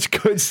so much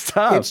good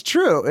stuff. It's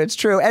true.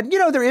 And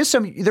there is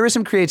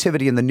some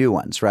creativity in the new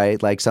ones,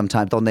 right? Like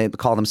sometimes they'll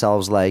call themselves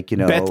like,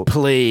 Beth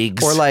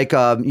Plagues. Or like,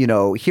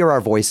 Hear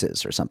Our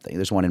Voices or something.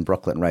 There's one in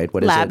Brooklyn, right?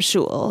 What is Lab it?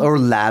 Shul. Or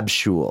Lab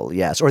Shul,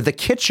 yes. Or The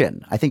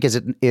Kitchen. I think is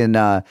it in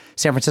San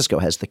Francisco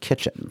has The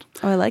Kitchen.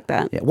 Oh, I like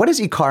that. Yeah. What does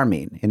Ikar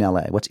mean in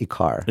LA? What's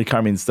Ikar?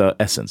 Ikar means the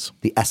essence.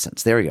 The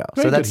essence. There you go.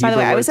 Very so that's good. By the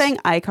way, I was words. saying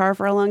Icar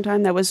for a long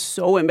time. That was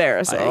so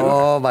embarrassing.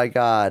 Oh my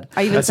God.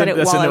 I even said it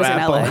while I was in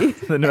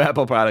LA. The new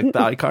Apple product, the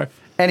iCar.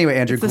 Anyway,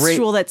 Andrew, It's the great.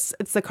 shul it's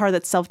the car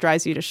that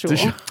self-drives you to shul. On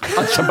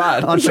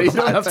Shabbat. On So you Shabbat.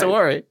 don't have to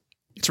worry.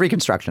 It's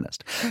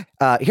Reconstructionist.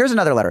 Here's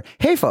another letter.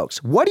 Hey,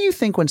 folks, what do you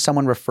think when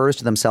someone refers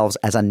to themselves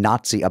as a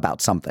Nazi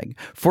about something?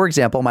 For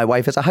example, my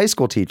wife is a high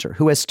school teacher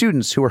who has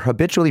students who are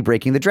habitually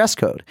breaking the dress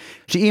code.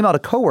 She emailed a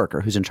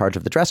coworker who's in charge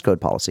of the dress code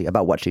policy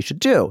about what she should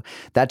do.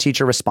 That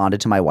teacher responded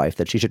to my wife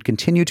that she should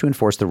continue to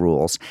enforce the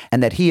rules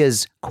and that he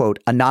is, quote,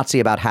 a Nazi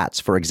about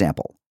hats, for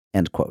example,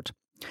 end quote.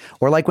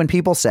 Or like when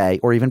people say,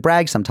 or even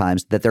brag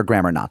sometimes, that they're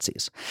grammar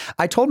Nazis.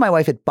 I told my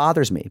wife it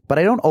bothers me, but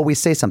I don't always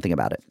say something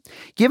about it.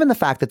 Given the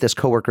fact that this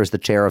coworker is the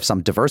chair of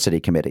some diversity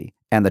committee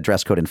and the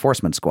dress code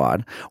enforcement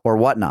squad or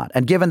whatnot,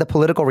 and given the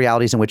political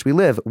realities in which we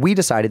live, we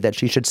decided that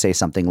she should say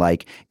something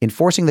like,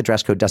 enforcing the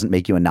dress code doesn't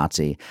make you a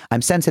Nazi.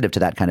 I'm sensitive to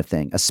that kind of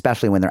thing,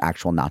 especially when there are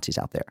actual Nazis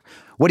out there.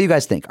 What do you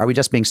guys think? Are we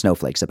just being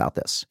snowflakes about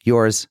this?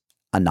 Yours,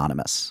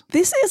 Anonymous.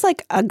 This is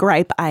like a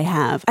gripe I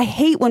have. I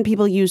hate when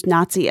people use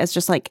Nazi as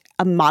just like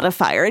a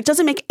modifier. It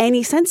doesn't make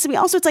any sense to me.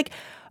 Also, it's like,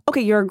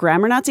 okay, you're a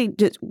grammar Nazi.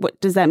 What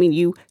does that mean?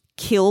 You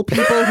kill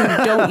people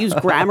who don't use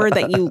grammar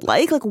that you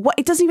like? Like what?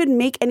 It doesn't even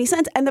make any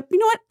sense. And you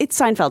know what? It's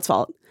Seinfeld's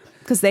fault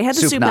because they had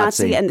the soup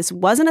Nazi and this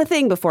wasn't a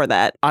thing before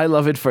that. I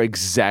love it for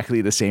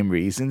exactly the same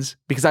reasons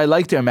because I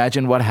like to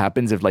imagine what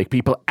happens if like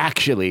people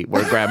actually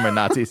were grammar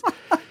Nazis.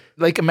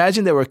 Like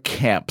imagine there were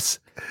camps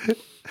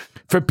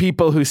for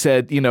people who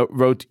said,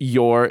 wrote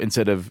your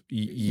instead of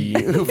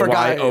who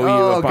forgot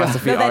Y-O-U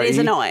apostrophe No, that R-E. is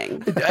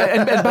annoying.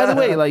 And by the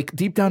way, like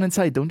deep down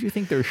inside, don't you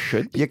think there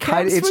should be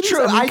camps it's for these?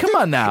 true. I mean, come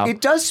on now. It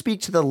does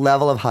speak to the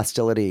level of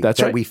hostility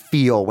that we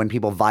feel when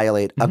people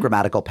violate a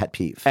grammatical pet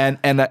peeve. And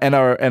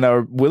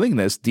our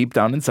willingness deep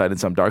down inside in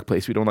some dark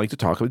place we don't like to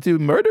talk about to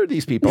murder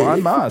these people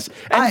en masse.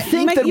 And I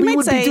think that we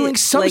would be doing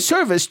some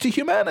service to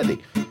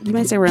humanity. You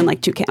might say we're in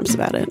like two camps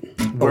about it.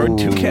 We're in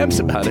two camps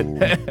about it.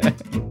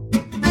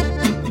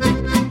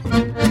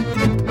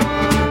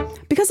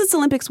 Because it's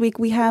Olympics week,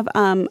 we have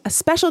a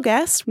special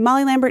guest.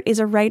 Molly Lambert is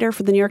a writer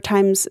for the New York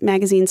Times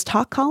Magazine's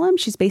Talk column.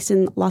 She's based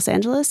in Los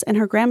Angeles, and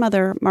her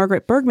grandmother,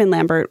 Margaret Bergman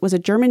Lambert, was a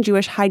German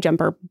Jewish high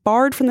jumper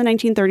barred from the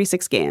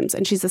 1936 Games,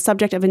 and she's the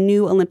subject of a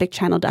new Olympic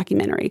Channel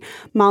documentary.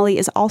 Molly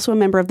is also a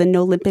member of the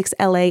No Olympics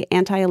LA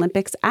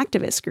Anti-Olympics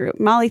activist group.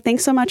 Molly,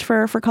 thanks so much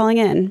for calling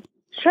in.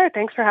 Sure,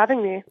 thanks for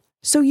having me.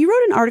 So you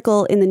wrote an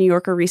article in The New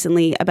Yorker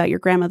recently about your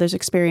grandmother's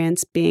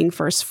experience being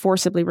first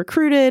forcibly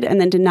recruited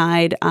and then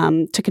denied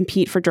to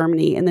compete for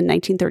Germany in the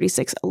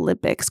 1936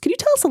 Olympics. Could you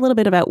tell us a little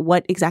bit about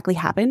what exactly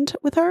happened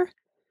with her?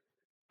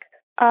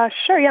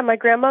 Sure, yeah. My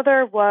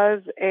grandmother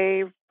was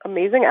an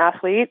amazing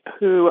athlete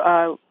who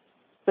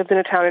lived in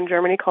a town in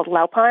Germany called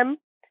Laupheim.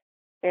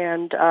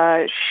 And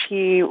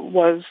she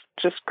was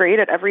just great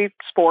at every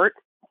sport.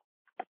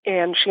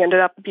 And she ended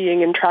up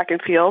being in track and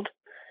field.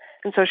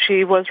 And so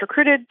she was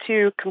recruited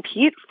to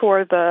compete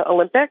for the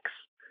Olympics.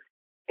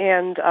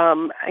 And,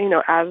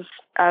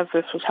 as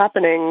this was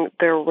happening,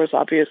 there was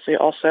obviously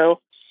also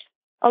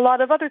a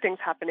lot of other things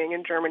happening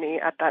in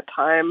Germany at that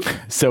time.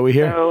 So we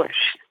hear.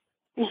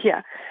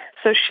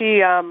 So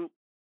she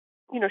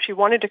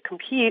wanted to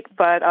compete,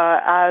 but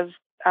as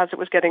it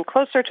was getting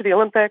closer to the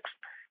Olympics,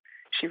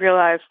 she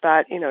realized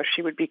that,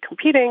 she would be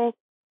competing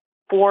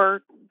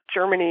for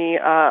Germany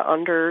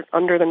under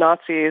the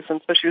Nazis, and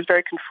so she was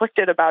very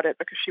conflicted about it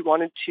because she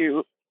wanted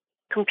to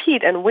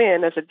compete and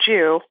win as a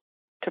Jew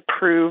to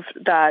prove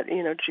that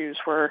Jews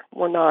were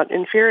not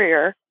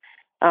inferior,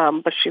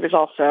 but she was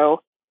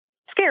also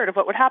scared of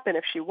what would happen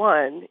if she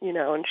won,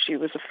 and she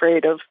was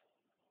afraid of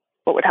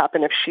what would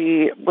happen if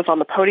she was on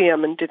the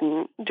podium and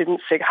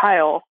didn't Sig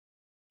Heil,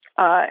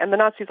 and the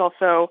Nazis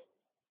also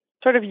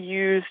sort of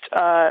used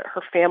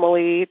her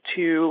family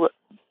to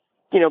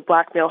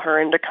blackmail her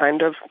into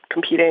kind of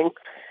competing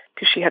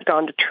because she had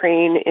gone to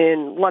train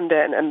in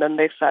London, and then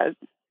they said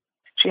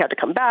she had to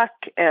come back,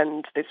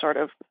 and they sort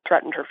of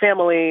threatened her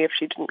family if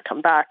she didn't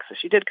come back. So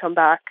she did come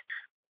back.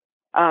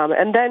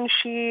 And then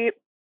she,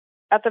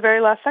 at the very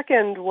last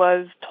second,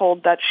 was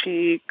told that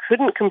she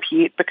couldn't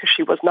compete because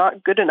she was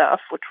not good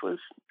enough, which was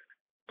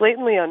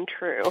blatantly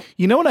untrue.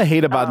 You know what I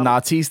hate about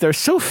Nazis? They're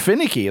so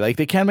finicky. Like,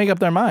 they can't make up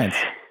their minds.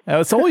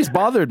 It's always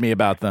bothered me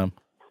about them.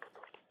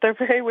 They're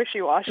very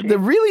wishy-washy. They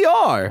really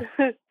are.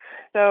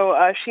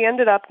 So she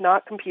ended up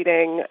not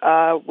competing,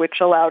 which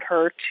allowed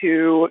her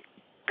to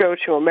go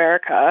to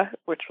America,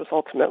 which was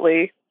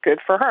ultimately good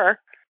for her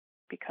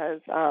because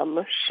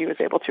she was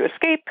able to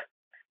escape.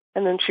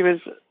 And then she was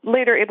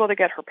later able to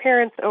get her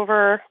parents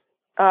over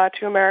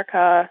to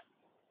America.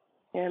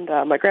 And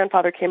my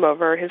grandfather came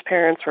over. His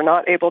parents were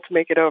not able to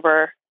make it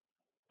over,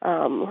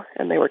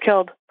 and they were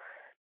killed.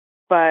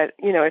 But,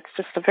 it's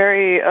just a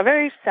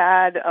very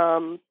sad,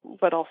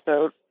 but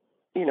also,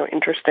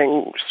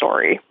 interesting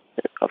story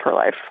of her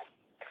life.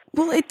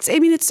 Well,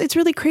 it's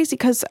really crazy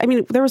because,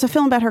 there was a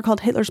film about her called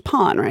Hitler's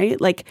Pawn, right?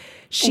 Like,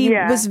 she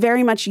was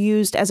very much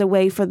used as a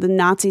way for the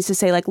Nazis to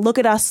say, like, look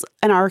at us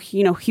and our,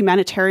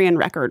 humanitarian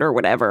record or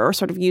whatever, or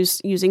sort of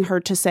using her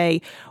to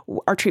say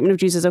our treatment of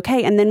Jews is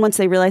okay. And then once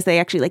they realized they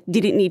actually,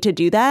 didn't need to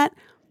do that,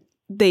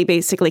 they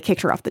basically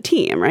kicked her off the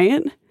team,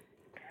 right?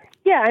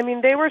 Yeah,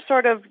 they were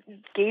sort of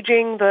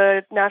gauging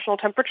the national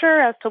temperature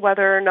as to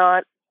whether or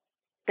not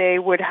they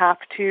would have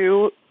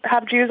to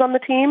have Jews on the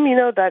team,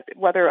 that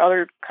whether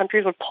other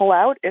countries would pull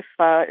out if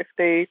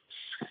they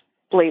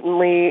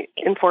blatantly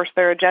enforce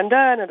their agenda.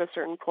 And at a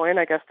certain point,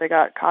 I guess they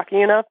got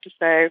cocky enough to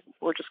say,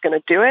 we're just going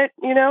to do it,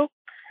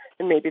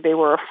 and maybe they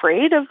were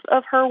afraid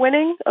of her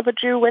winning, of a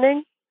Jew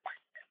winning.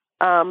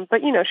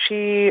 But,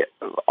 she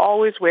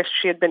always wished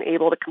she had been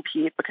able to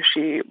compete because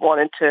she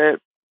wanted to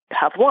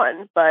have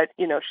won. But,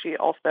 she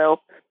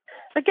also,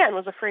 again,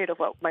 was afraid of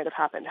what might have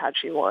happened had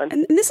she won.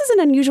 And this is an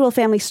unusual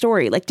family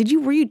story. Like, did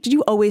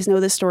you always know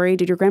this story?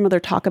 Did your grandmother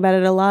talk about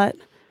it a lot?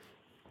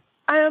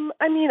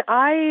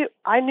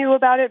 I knew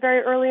about it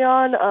very early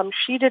on.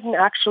 She didn't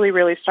actually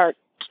really start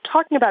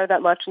talking about it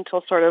that much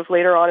until sort of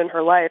later on in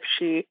her life.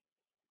 She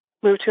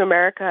moved to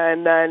America,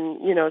 and then,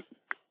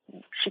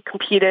 she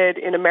competed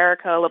in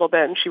America a little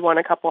bit, and she won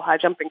a couple high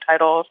jumping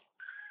titles.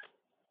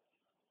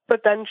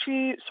 But then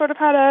she sort of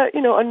had a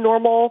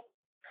normal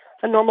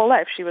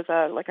life. She was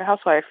a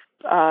housewife,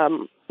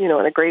 and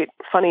a great,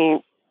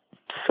 funny,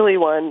 silly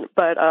one.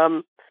 But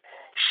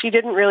she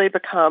didn't really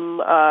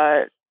become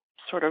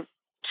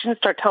she didn't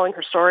start telling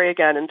her story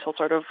again until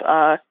sort of,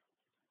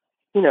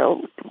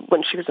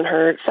 when she was in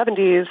her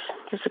 70s,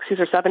 her 60s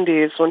or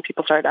 70s, when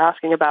people started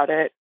asking about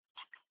it.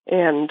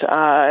 And,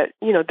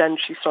 then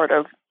she sort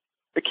of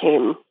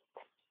became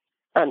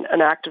an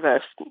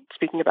activist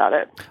speaking about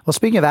it. Well,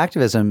 speaking of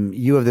activism,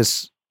 you have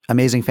this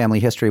amazing family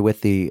history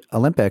with the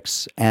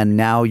Olympics, and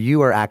now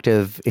you are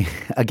active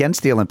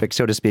against the Olympics,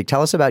 so to speak.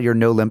 Tell us about your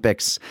No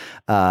Olympics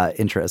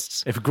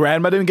interests. If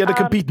grandma didn't get to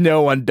compete,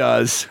 no one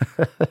does.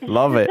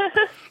 Love it.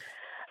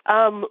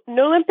 No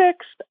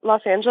Olympics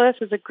Los Angeles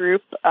is a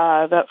group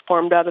that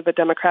formed out of the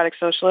Democratic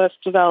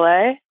Socialists of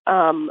LA.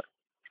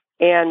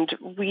 And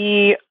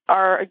we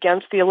are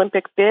against the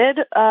Olympic bid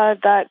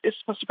that is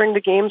supposed to bring the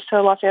games to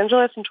Los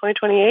Angeles in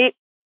 2028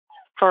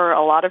 for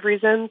a lot of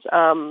reasons.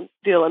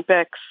 The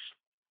Olympics,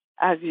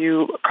 as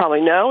you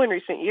probably know, in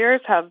recent years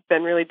have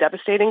been really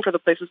devastating for the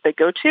places they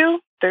go to.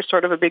 There's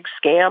sort of a big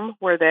scam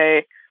where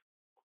they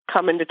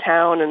come into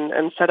town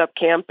and set up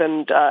camp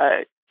and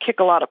kick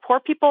a lot of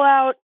poor people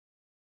out,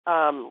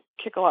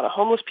 kick a lot of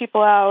homeless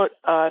people out,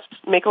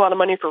 make a lot of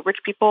money for rich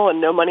people and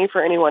no money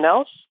for anyone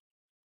else.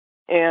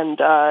 And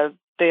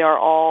they are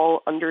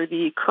all under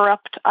the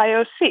corrupt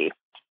IOC,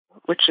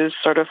 which is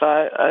sort of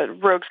a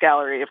rogues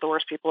gallery of the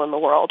worst people in the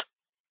world.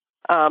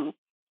 I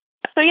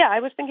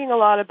was thinking a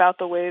lot about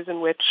the ways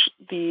in which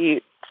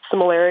the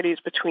similarities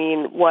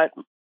between what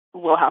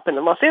will happen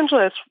in Los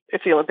Angeles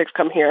if the Olympics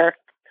come here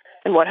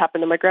and what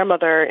happened to my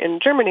grandmother in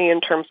Germany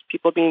in terms of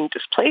people being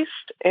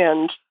displaced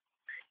and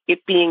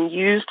it being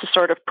used to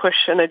sort of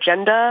push an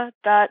agenda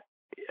that,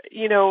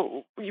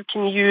 you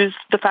can use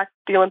the fact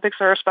that the Olympics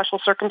are a special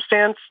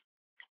circumstance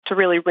to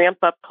really ramp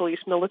up police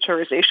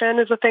militarization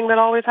is a thing that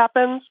always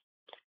happens.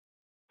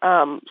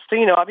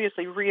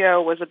 Obviously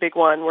Rio was a big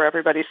one where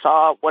everybody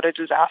saw what a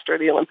disaster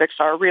the Olympics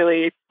are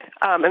really,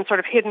 and sort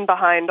of hidden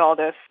behind all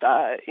this,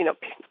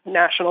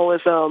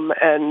 nationalism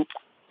and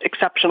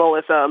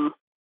exceptionalism.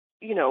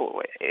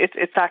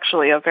 It's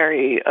actually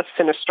a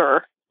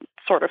sinister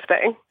sort of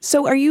thing.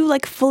 So are you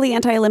like fully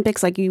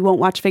anti-Olympics? Like you won't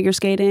watch figure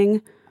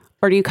skating?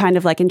 Or do you kind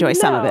of like enjoy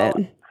some of it?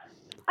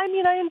 I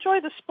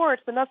enjoy the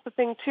sports, and that's the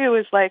thing too,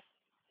 is like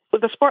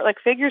with a sport like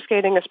figure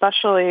skating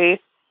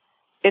especially,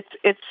 it's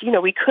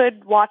we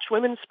could watch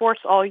women's sports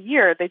all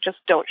year. They just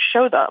don't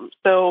show them.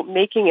 So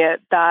making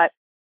it that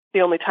the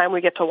only time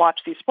we get to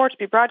watch these sports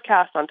be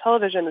broadcast on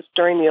television is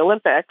during the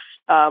Olympics,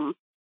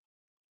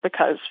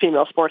 because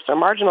female sports are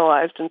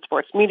marginalized in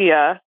sports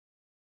media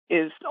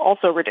is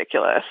also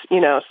ridiculous,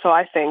 So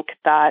I think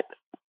that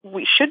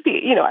we should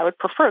be, I would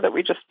prefer that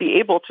we just be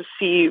able to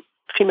see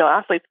female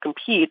athletes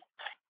compete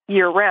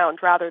year round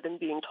rather than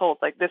being told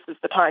like this is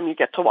the time you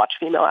get to watch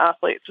female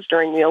athletes is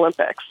during the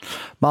Olympics.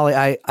 Molly,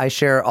 I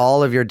share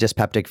all of your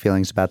dyspeptic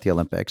feelings about the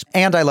Olympics,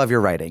 and I love your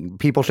writing.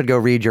 People should go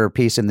read your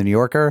piece in the New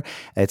Yorker.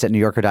 It's at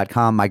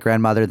newyorker.com, My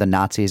Grandmother, the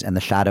Nazis, and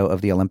the Shadow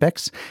of the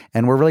Olympics.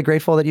 And we're really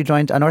grateful that you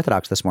joined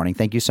Unorthodox this morning.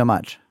 Thank you so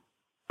much.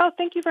 Oh,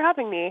 thank you for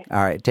having me.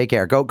 All right, take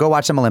care. Go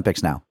watch some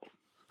Olympics now.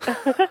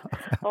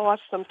 I'll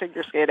watch some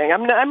figure skating.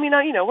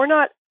 We're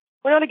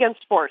not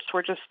against sports.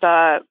 We're just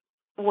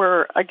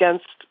we're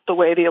against the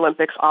way the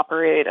Olympics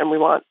operate, and we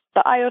want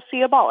the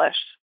IOC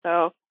abolished.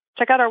 So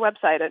check out our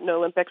website at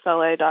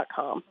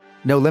noolympicsla.com.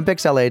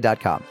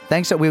 noolympicsla.com.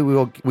 Thanks. We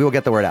will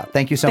get the word out.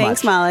 Thank you so much.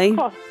 Thanks, Molly.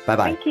 Cool.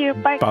 Bye-bye. Thank you.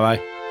 Bye.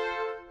 Bye-bye.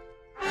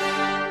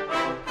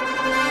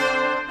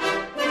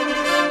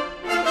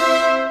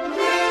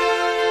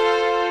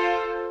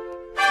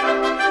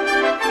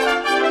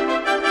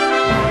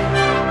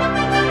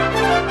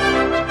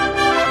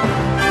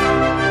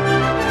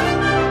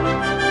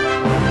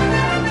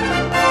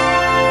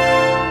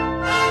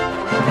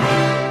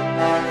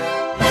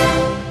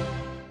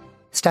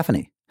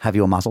 Stephanie, have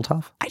you a mazel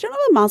tov? I don't have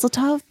a mazel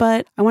tov,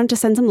 but I wanted to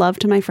send some love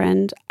to my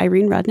friend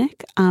Irene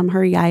Rudnick.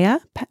 Her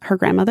yaya, her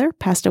grandmother,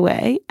 passed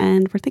away,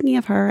 and we're thinking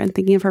of her and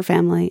thinking of her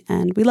family,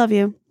 and we love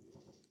you.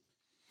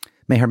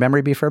 May her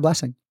memory be for a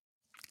blessing.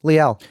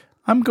 Liel.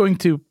 I'm going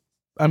to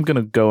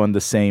go on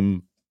the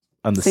same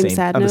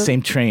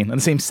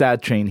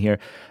sad train here.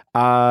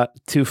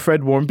 To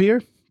Fred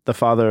Warmbier, the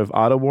father of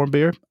Otto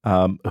Warmbier,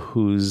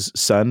 whose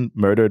son,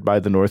 murdered by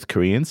the North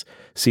Koreans,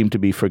 seemed to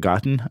be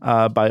forgotten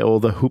by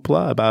all the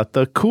hoopla about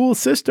the cool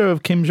sister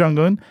of Kim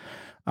Jong-un.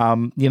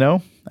 A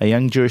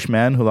young Jewish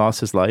man who lost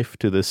his life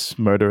to this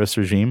murderous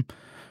regime.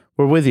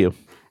 We're with you.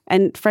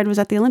 And Fred was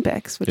at the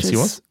Olympics, which yes, he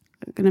was.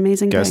 an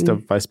amazing Guest thing.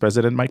 of Vice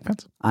President Mike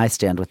Pence. I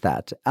stand with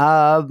that.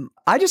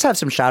 I just have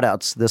some shout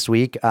outs this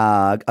week.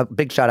 A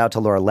big shout out to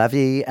Laura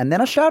Levy, and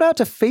then a shout out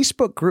to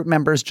Facebook group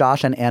members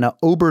Josh and Anna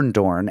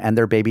Oberdorn and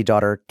their baby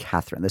daughter,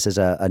 Catherine. This is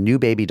a new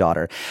baby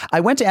daughter. I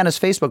went to Anna's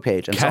Facebook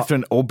page and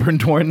Catherine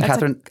Oberdorn. That's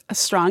Catherine, a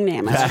strong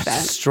name. I like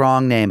that.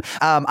 strong name.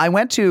 I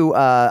did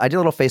a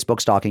little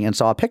Facebook stalking and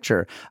saw a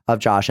picture of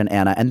Josh and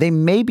Anna, and they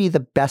may be the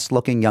best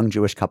looking young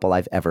Jewish couple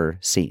I've ever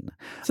seen.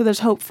 So there's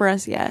hope for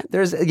us yet.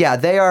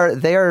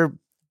 That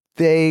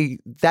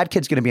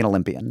kid's going to be an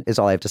Olympian, is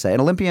all I have to say. An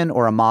Olympian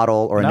or a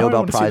model or a Now I Nobel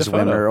wanna see Prize the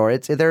photo. winner, or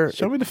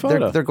Show me the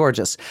photo. They're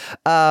gorgeous.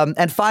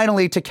 And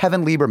finally, to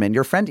Kevin Lieberman,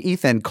 your friend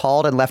Ethan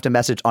called and left a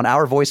message on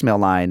our voicemail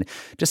line,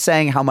 just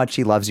saying how much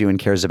he loves you and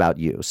cares about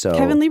you. So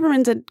Kevin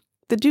Lieberman's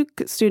the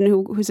Duke student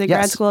who's at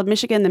grad Yes. school at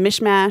Michigan, the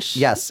Mishmash.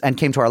 Yes, and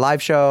came to our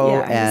live show.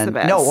 Yeah, he's and the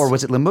best. No, or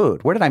was it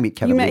Limud? Where did I meet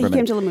Kevin Lieberman? He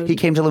came to Limud. He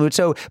came to Limud.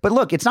 So, but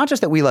look, it's not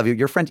just that we love you.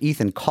 Your friend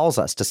Ethan calls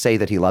us to say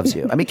that he loves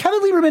you. I mean,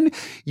 Kevin Lieberman,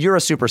 you're a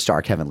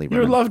superstar, Kevin Lieberman.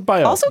 You're loved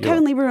by all. Also,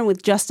 Kevin Lieberman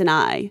with just an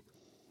I.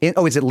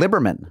 Is it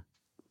Lieberman?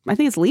 I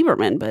think it's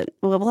Lieberman, but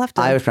we'll have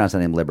to. I always pronounce the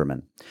name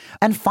Lieberman.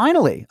 And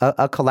finally,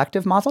 a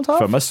collective mazel tov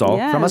From us all.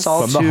 Yes. From us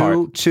all From the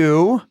heart.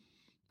 to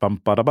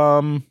Bum, ba, da,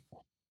 bum.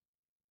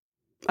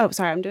 Oh,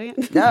 sorry, I'm doing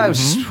it.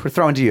 we're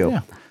throwing to you.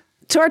 Yeah.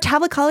 To our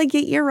tablet colleague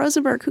Yair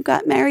Rosenberg, who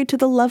got married to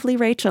the lovely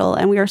Rachel,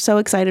 and we are so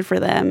excited for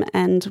them,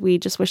 and we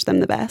just wish them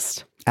the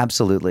best.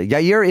 Absolutely.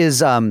 Yair is,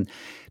 to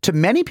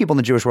many people in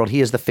the Jewish world,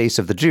 he is the face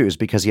of the Jews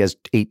because he has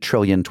 8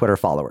 trillion Twitter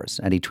followers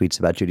and he tweets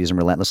about Judaism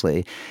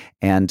relentlessly.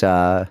 And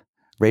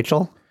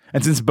Rachel?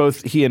 And since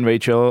both he and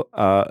Rachel,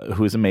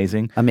 who is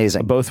amazing,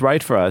 both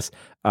write for us,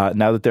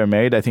 now that they're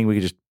married, I think we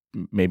could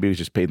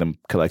just pay them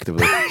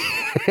collectively.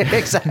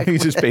 Exactly. You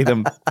just pay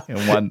them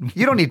one.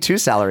 You don't need 2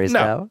 salaries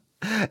now.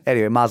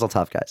 Anyway, mazel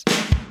tov, guys.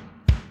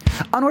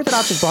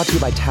 Unorthodox is brought to you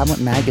by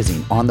Tablet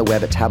Magazine on the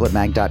web at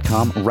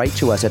tabletmag.com. Write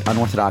to us at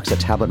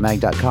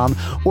unorthodox@tabletmag.com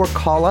or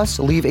call us,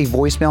 leave a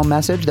voicemail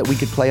message that we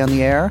could play on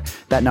the air.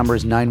 That number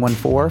is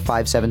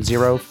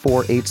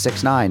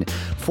 914-570-4869.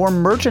 For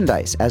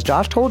merchandise, as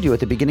Josh told you at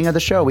the beginning of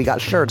the show, we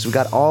got shirts. We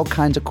got all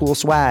kinds of cool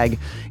swag.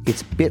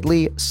 It's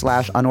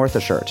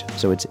bit.ly/unorthoshirt.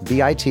 So it's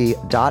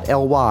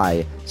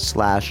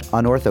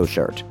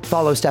bit.ly/unorthoshirt.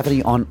 Follow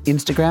Stephanie on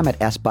Instagram at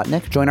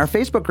sbutnick. Join our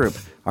Facebook group.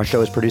 Our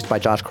show is produced by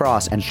Josh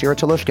Cross and Shira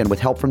Talushkin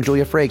with help from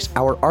Julia Frakes.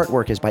 Our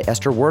artwork is by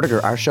Esther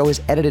Werdiger. Our show is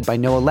edited by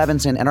Noah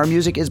Levinson, and our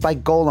music is by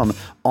Golem,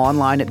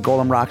 online at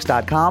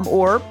golemrocks.com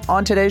or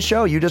on today's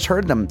show. You just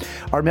heard them.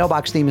 Our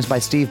mailbox theme is by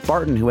Steve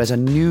Barton, who has a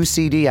new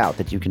CD out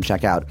that you can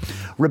check out.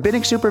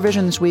 Rabbinic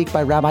supervision this week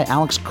by Rabbi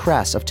Alex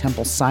Kress of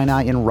Temple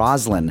Sinai in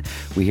Roslyn.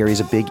 We hear he's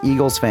a big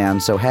Eagles fan,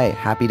 so hey,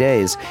 happy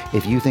days.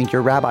 If you think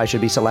your rabbi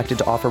should be selected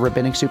to offer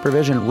rabbinic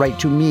supervision, write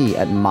to me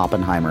at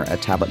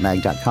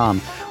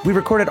moppenheimer@tabletmag.com. We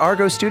recorded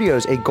Argo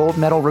Studios, a gold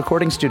medal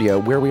recording studio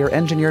where we are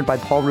engineered by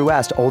Paul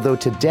Ruest, although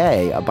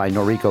today by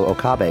Noriko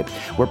Okabe.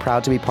 We're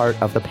proud to be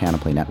part of the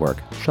Panoply Network.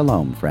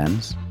 Shalom,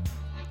 friends.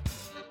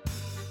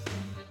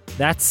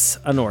 That's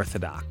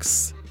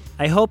Unorthodox.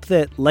 I hope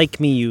that, like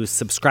me, you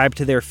subscribe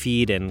to their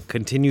feed and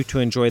continue to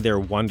enjoy their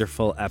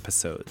wonderful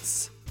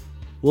episodes.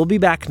 We'll be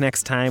back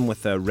next time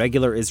with a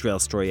regular Israel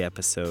Story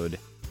episode.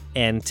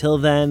 Until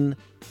then,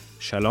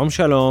 shalom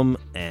shalom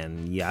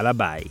and yalla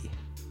bye.